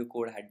Studio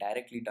Code had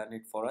directly done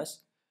it for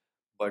us.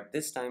 But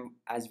this time,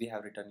 as we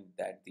have written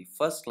that the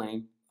first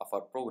line of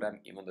our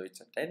program, even though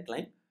it's a 10th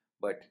line,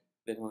 but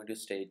we're going to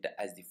state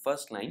as the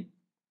first line.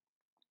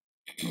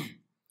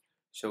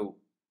 So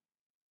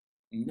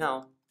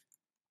now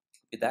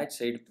with that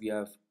said, we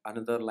have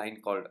another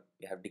line called,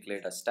 we have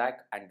declared a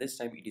stack, and this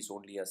time it is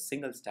only a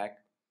single stack.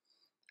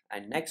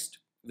 And next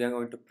we are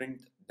going to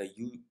print the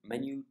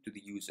menu to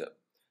the user.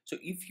 So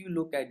if you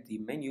look at the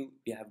menu,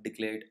 we have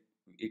declared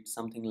it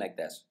something like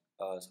this,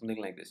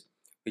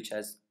 which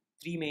has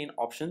three main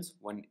options.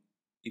 One,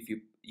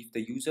 if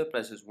the user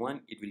presses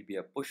 1, it will be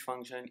a push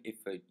function.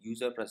 If a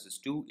user presses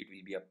 2, it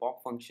will be a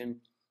pop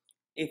function.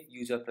 If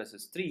user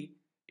presses 3,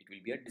 it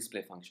will be a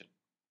display function.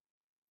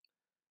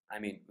 I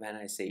mean, when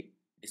I say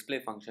display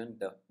function,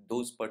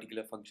 those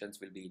particular functions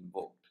will be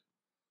invoked.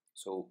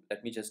 So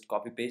let me just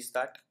copy paste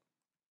that.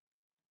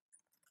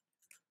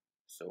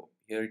 So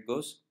here it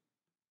goes.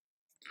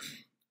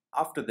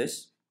 After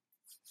this,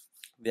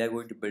 we are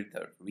going to build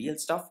the real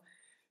stuff.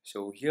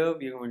 So here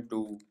we are going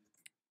to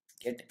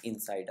get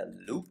inside a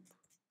loop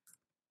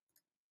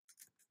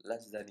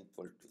less than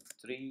equal to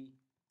 3.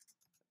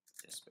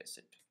 Just paste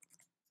it.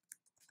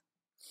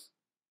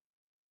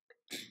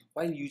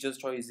 While user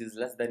choice is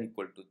less than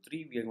equal to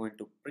 3, we are going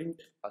to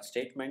print a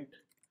statement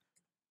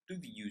to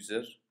the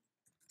user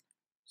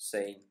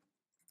saying,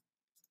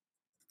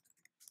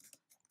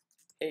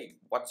 hey,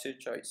 what's your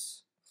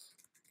choice?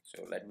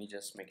 So let me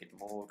just make it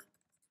more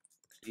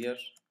clear.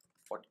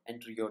 What,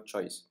 enter your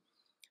choice.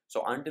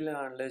 So until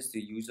and unless the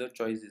user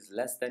choice is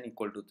less than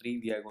equal to 3,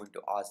 we are going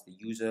to ask the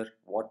user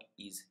what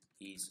is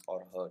his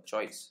or her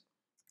choice.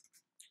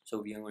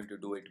 So we are going to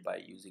do it by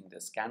using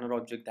the scanner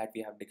object that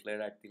we have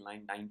declared at the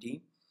line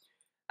 19.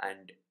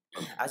 And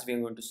as we are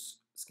going to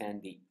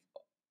scan the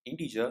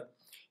integer,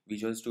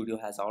 Visual Studio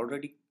has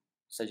already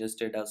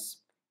suggested us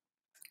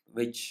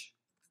which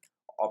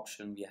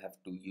option we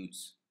have to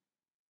use.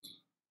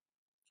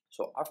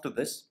 So after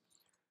this,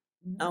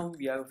 now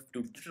we have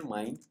to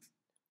determine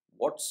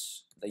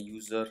what's the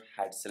user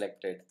had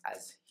selected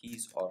as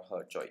his or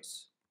her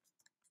choice.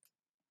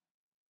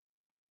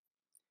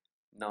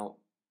 Now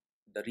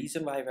the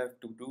reason why we have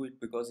to do it,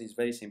 because it's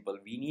very simple.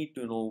 We need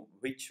to know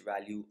which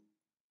value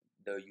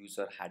the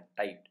user had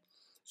typed.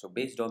 So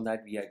based on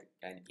that, we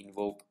can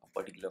invoke a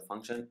particular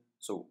function.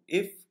 So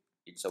if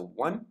it's a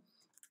 1,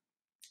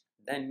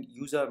 then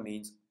user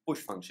means push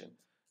function.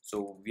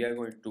 So we are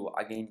going to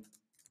again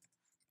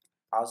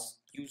ask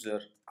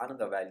user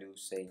another value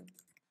saying,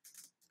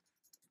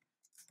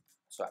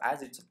 so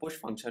as it's a push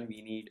function,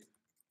 we need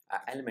an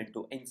element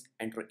to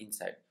enter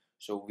inside.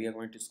 So we are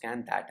going to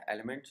scan that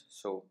element.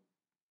 So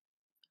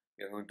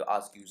we are going to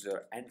ask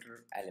user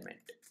enter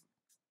element.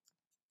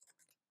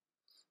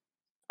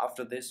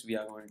 After this, we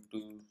are going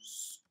to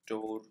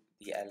store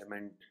the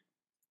element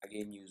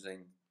again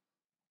using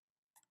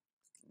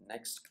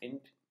next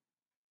int.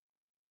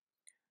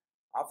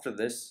 After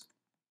this,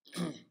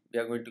 we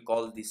are going to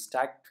call the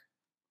stack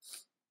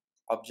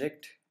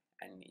object,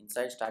 and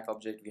inside stack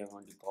object we are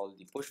going to call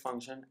the push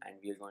function, and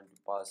we are going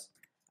to pass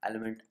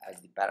element as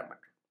the parameter.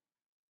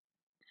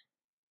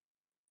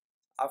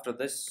 After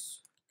this,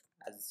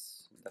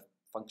 as the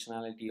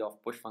functionality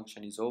of push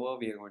function is over,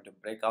 we are going to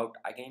break out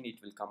again. It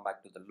will come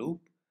back to the loop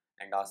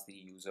and ask the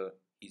user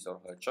his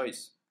or her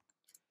choice.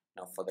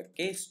 Now for the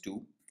case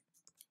 2,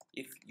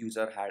 if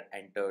user had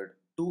entered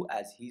 2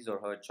 as his or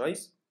her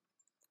choice,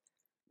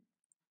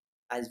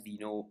 as we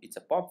know it's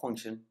a pop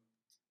function,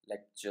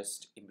 let's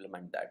just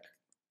implement that.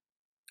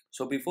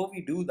 So before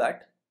we do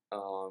that,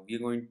 we are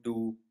going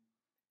to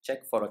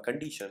check for a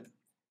condition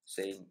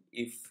saying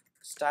if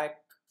stack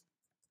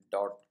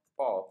dot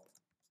pop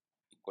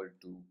equal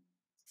to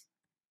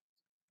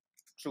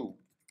true,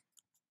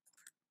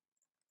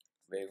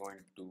 we're going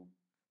to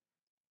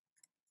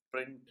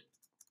print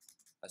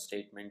a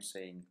statement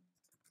saying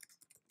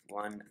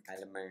one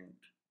element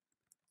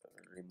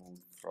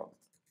removed from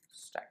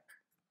stack.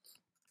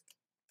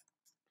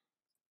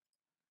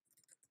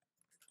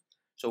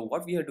 So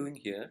what we are doing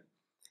here,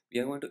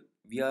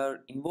 we are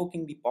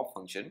invoking the pop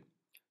function.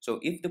 So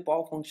if the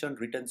pop function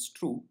returns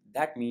true,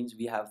 that means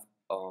we have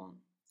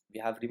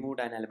removed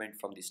an element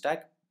from the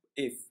stack.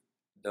 If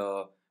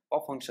the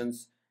pop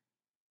functions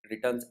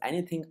returns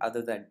anything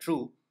other than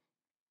true,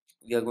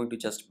 we are going to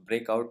just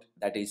break out.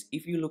 That is,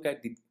 if you look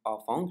at the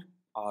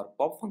our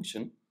pop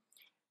function,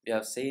 we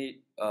have say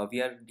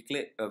we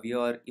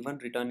are even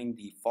returning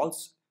the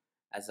false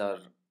as our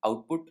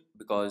output,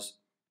 because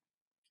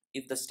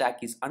if the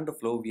stack is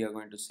underflow, we are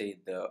going to say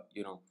the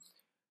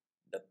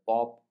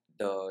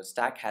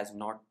stack has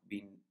not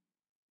been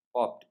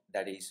popped.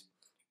 That is,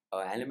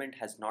 element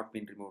has not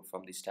been removed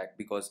from the stack,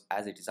 because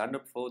as it is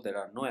underflow, there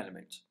are no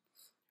elements.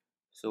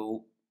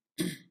 So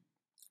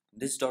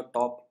this dot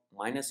top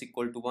minus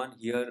equal to 1,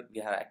 here we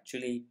have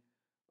actually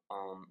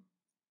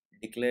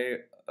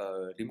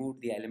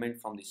removed the element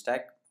from the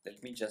stack.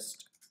 Let me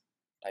just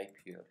type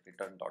here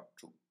return dot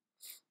true.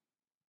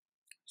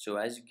 So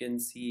as you can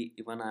see,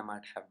 even I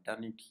might have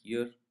done it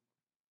here.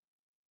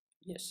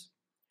 Yes,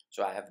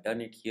 so I have done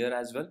it here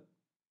as well.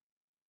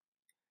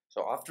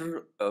 So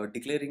after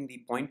declaring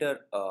the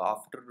pointer,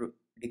 after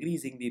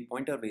decreasing the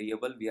pointer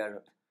variable, we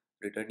are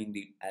returning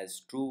the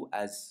as true,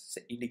 as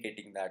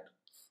indicating that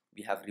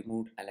we have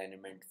removed an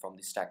element from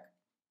the stack.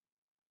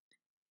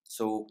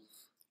 So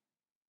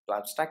to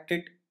abstract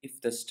it,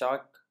 if the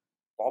stack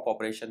pop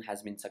operation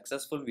has been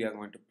successful, we are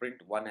going to print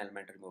one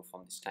element removed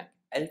from the stack.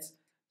 Else,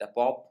 the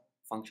pop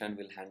function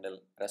will handle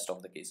rest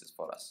of the cases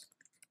for us.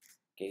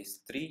 Case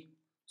 3.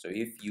 So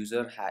if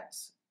user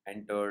has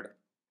entered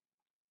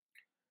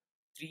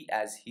 3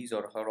 as his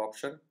or her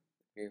option,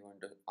 we are going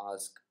to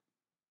ask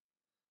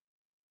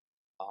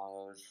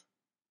our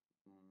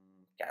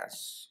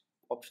cache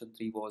option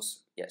 3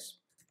 was yes.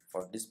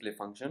 For display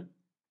function,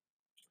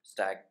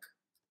 stack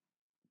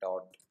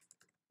dot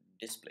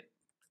display.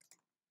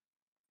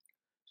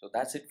 So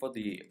that's it for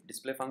the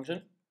display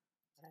function,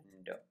 and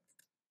we are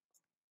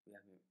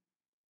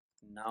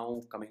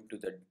now coming to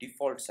the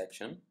default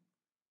section.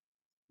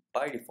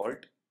 By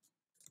default,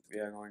 we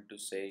are going to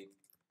say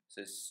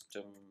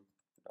system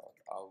dot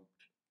out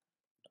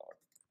dot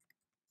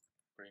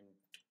println.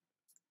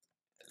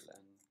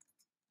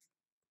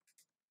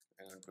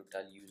 We're going to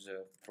tell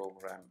user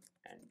program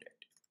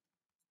ended.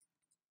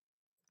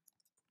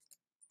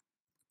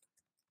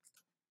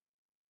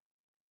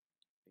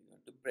 We're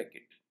going to break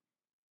it.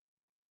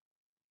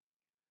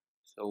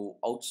 So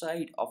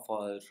outside of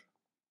our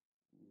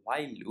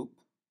while loop,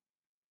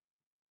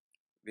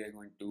 we are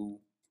going to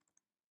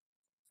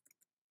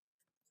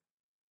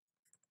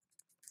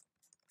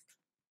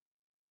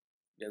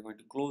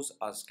close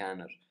our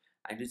scanner,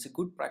 and it's a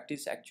good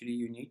practice. Actually,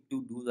 you need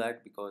to do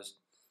that because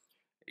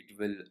it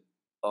will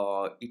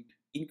it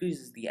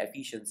increases the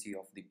efficiency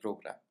of the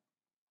program.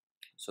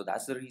 So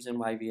that's the reason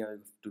why we have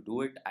to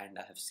do it, and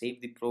I have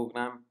saved the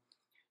program.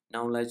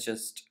 Now let's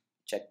just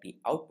check the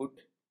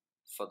output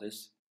for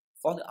this.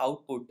 For the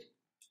output,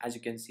 as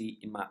you can see,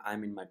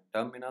 I'm in my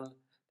terminal,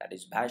 that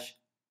is bash.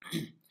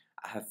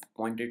 I have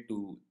pointed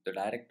to the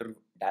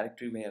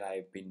directory where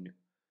I've been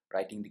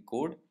writing the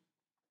code.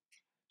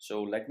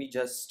 So let me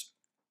just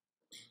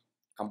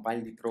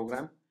compile the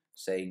program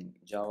saying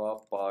java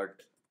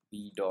part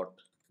b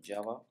dot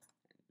java.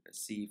 Let's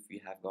see if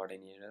we have got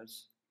any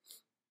errors.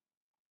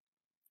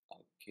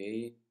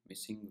 Okay,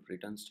 missing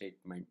return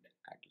statement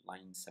at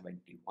line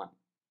 71.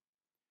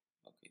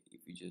 Okay,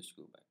 if we just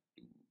go back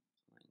to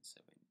line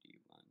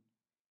 71,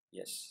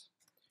 yes.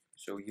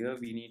 So here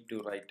we need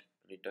to write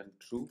return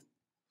true,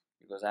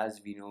 because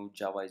as we know,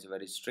 Java is a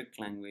very strict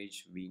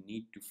language. We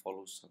need to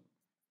follow some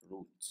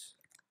rules.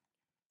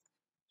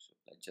 So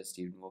let's just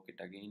invoke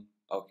it again.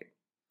 Okay,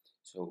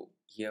 so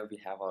here we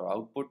have our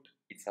output.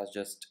 It's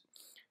just,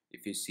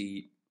 if you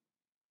see,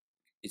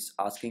 it's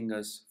asking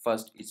us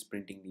first, it's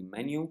printing the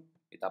menu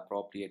with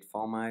appropriate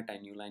format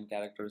and new line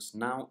characters.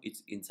 Now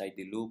it's inside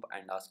the loop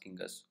and asking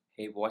us,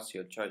 hey, what's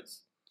your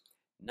choice?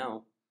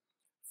 Now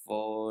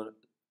for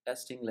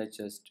testing, let's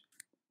just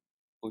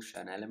push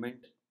an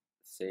element.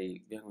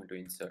 Say we are going to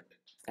insert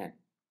 10.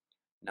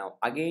 Now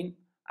again,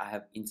 I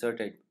have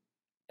inserted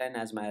 10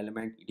 as my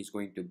element. It is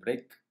going to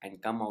break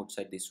and come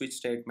outside the switch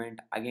statement.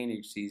 Again,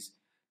 it says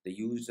the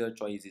user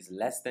choice is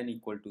less than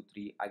equal to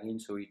 3 again,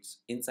 so it's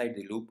inside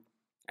the loop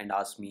and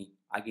asks me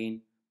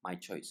again my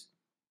choice.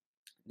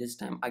 This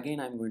time again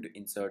I'm going to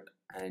insert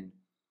and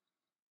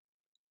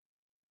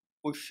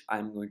push.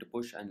 I'm going to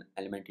push an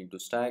element into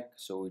stack,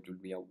 so it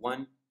will be a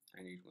 1,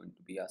 and it's going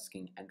to be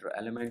asking enter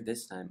element.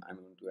 This time I'm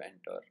going to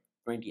enter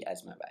 20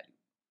 as my value.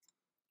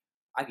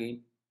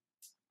 Again,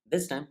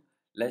 this time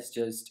let's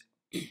just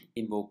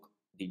invoke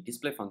the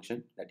display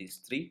function, that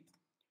is 3.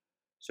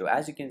 So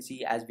as you can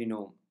see, as we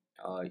know,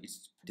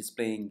 it's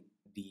displaying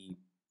the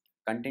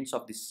contents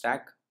of the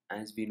stack.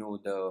 As we know,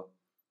 the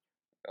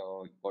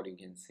what you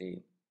can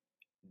say,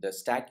 the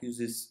stack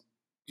uses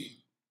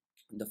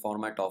the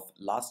format of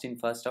last in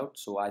first out,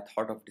 so I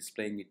thought of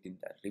displaying it in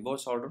the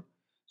reverse order,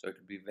 so it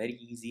will be very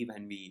easy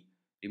when we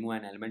remove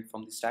an element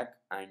from the stack.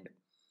 And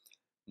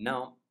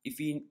now if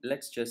we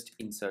let's just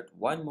insert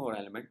one more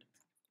element,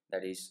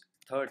 that is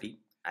 30,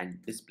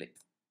 and display.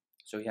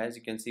 So here, as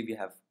you can see, we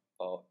have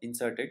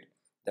inserted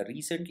the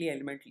recently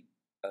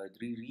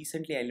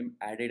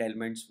added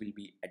elements will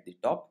be at the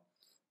top.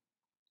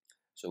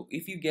 So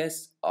if you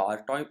guess,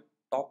 our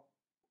top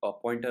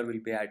pointer will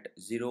be at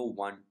 0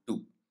 1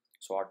 2.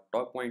 So our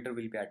top pointer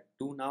will be at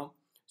 2 now.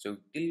 So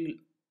till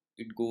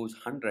it goes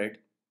 100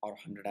 or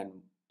 100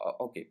 and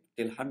okay,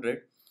 till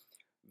 100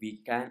 we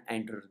can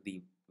enter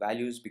the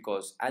values,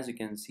 because as you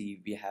can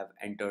see, we have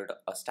entered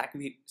a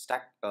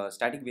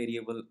static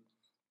variable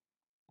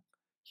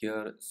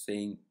here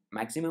saying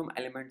maximum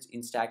elements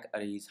in stack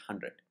array is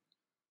 100.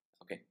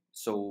 Okay,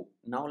 so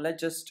now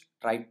let's just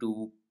try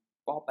to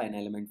pop an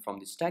element from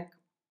the stack.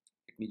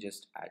 Let me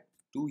just add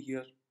 2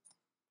 here.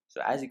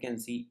 So as you can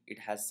see, it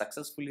has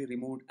successfully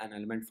removed an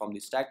element from the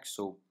stack.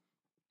 So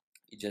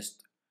it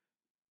just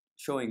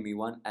showing me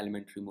one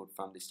element removed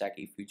from the stack.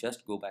 If we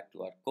just go back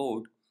to our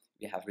code,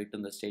 we have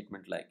written the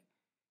statement like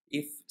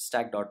if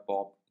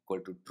stack.pop equal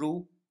to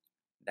true,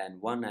 then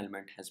one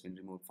element has been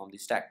removed from the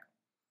stack.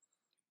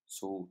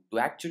 So to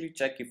actually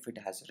check if it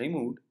has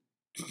removed,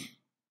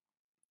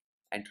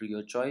 enter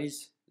your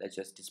choice. Let's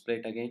just display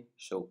it again.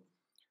 So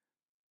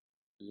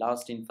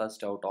last in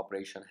first out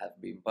operation have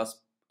been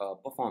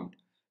performed.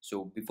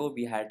 So before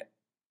we had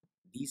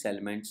these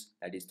elements,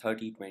 that is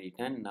 30, 20,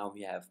 10. Now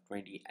we have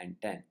 20 and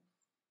 10.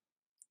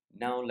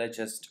 Now let's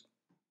just,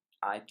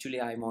 actually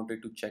I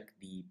wanted to check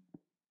the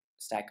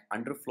stack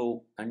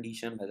underflow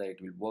condition, whether it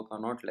will work or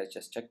not. Let's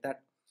just check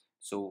that.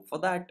 So for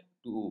that,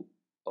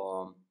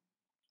 um,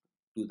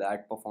 to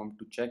that perform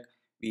to check,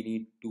 we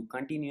need to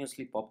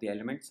continuously pop the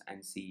elements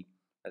and see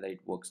whether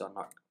it works or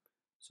not.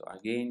 So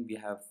again we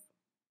have,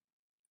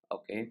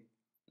 okay,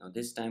 now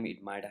this time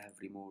it might have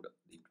removed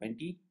the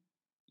 20.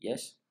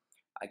 Yes,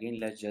 again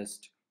let's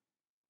just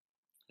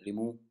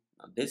remove.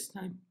 Now this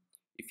time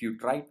if you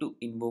try to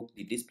invoke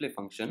the display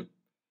function,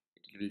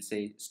 it will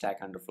say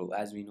stack underflow.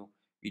 As we know,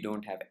 we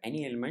don't have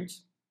any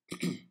elements.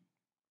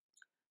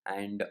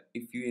 And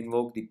if you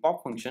invoke the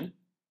pop function,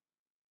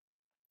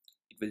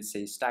 it will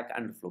say stack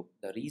underflow.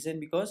 The reason,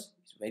 because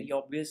it's very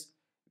obvious,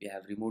 we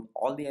have removed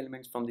all the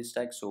elements from the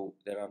stack, so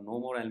there are no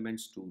more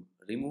elements to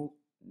remove,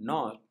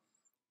 nor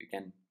you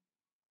can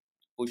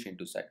push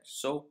into stack.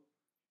 So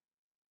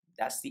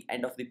that's the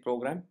end of the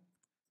program.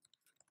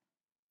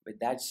 With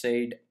that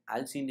said,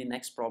 I'll see you in the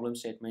next problem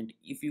statement.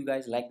 If you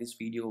guys like this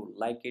video,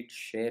 like it,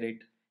 share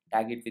it,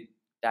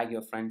 tag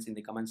your friends in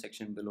the comment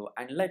section below,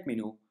 and let me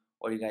know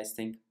what you guys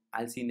think.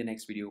 I'll see you in the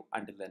next video.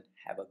 Until then,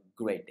 have a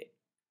great day.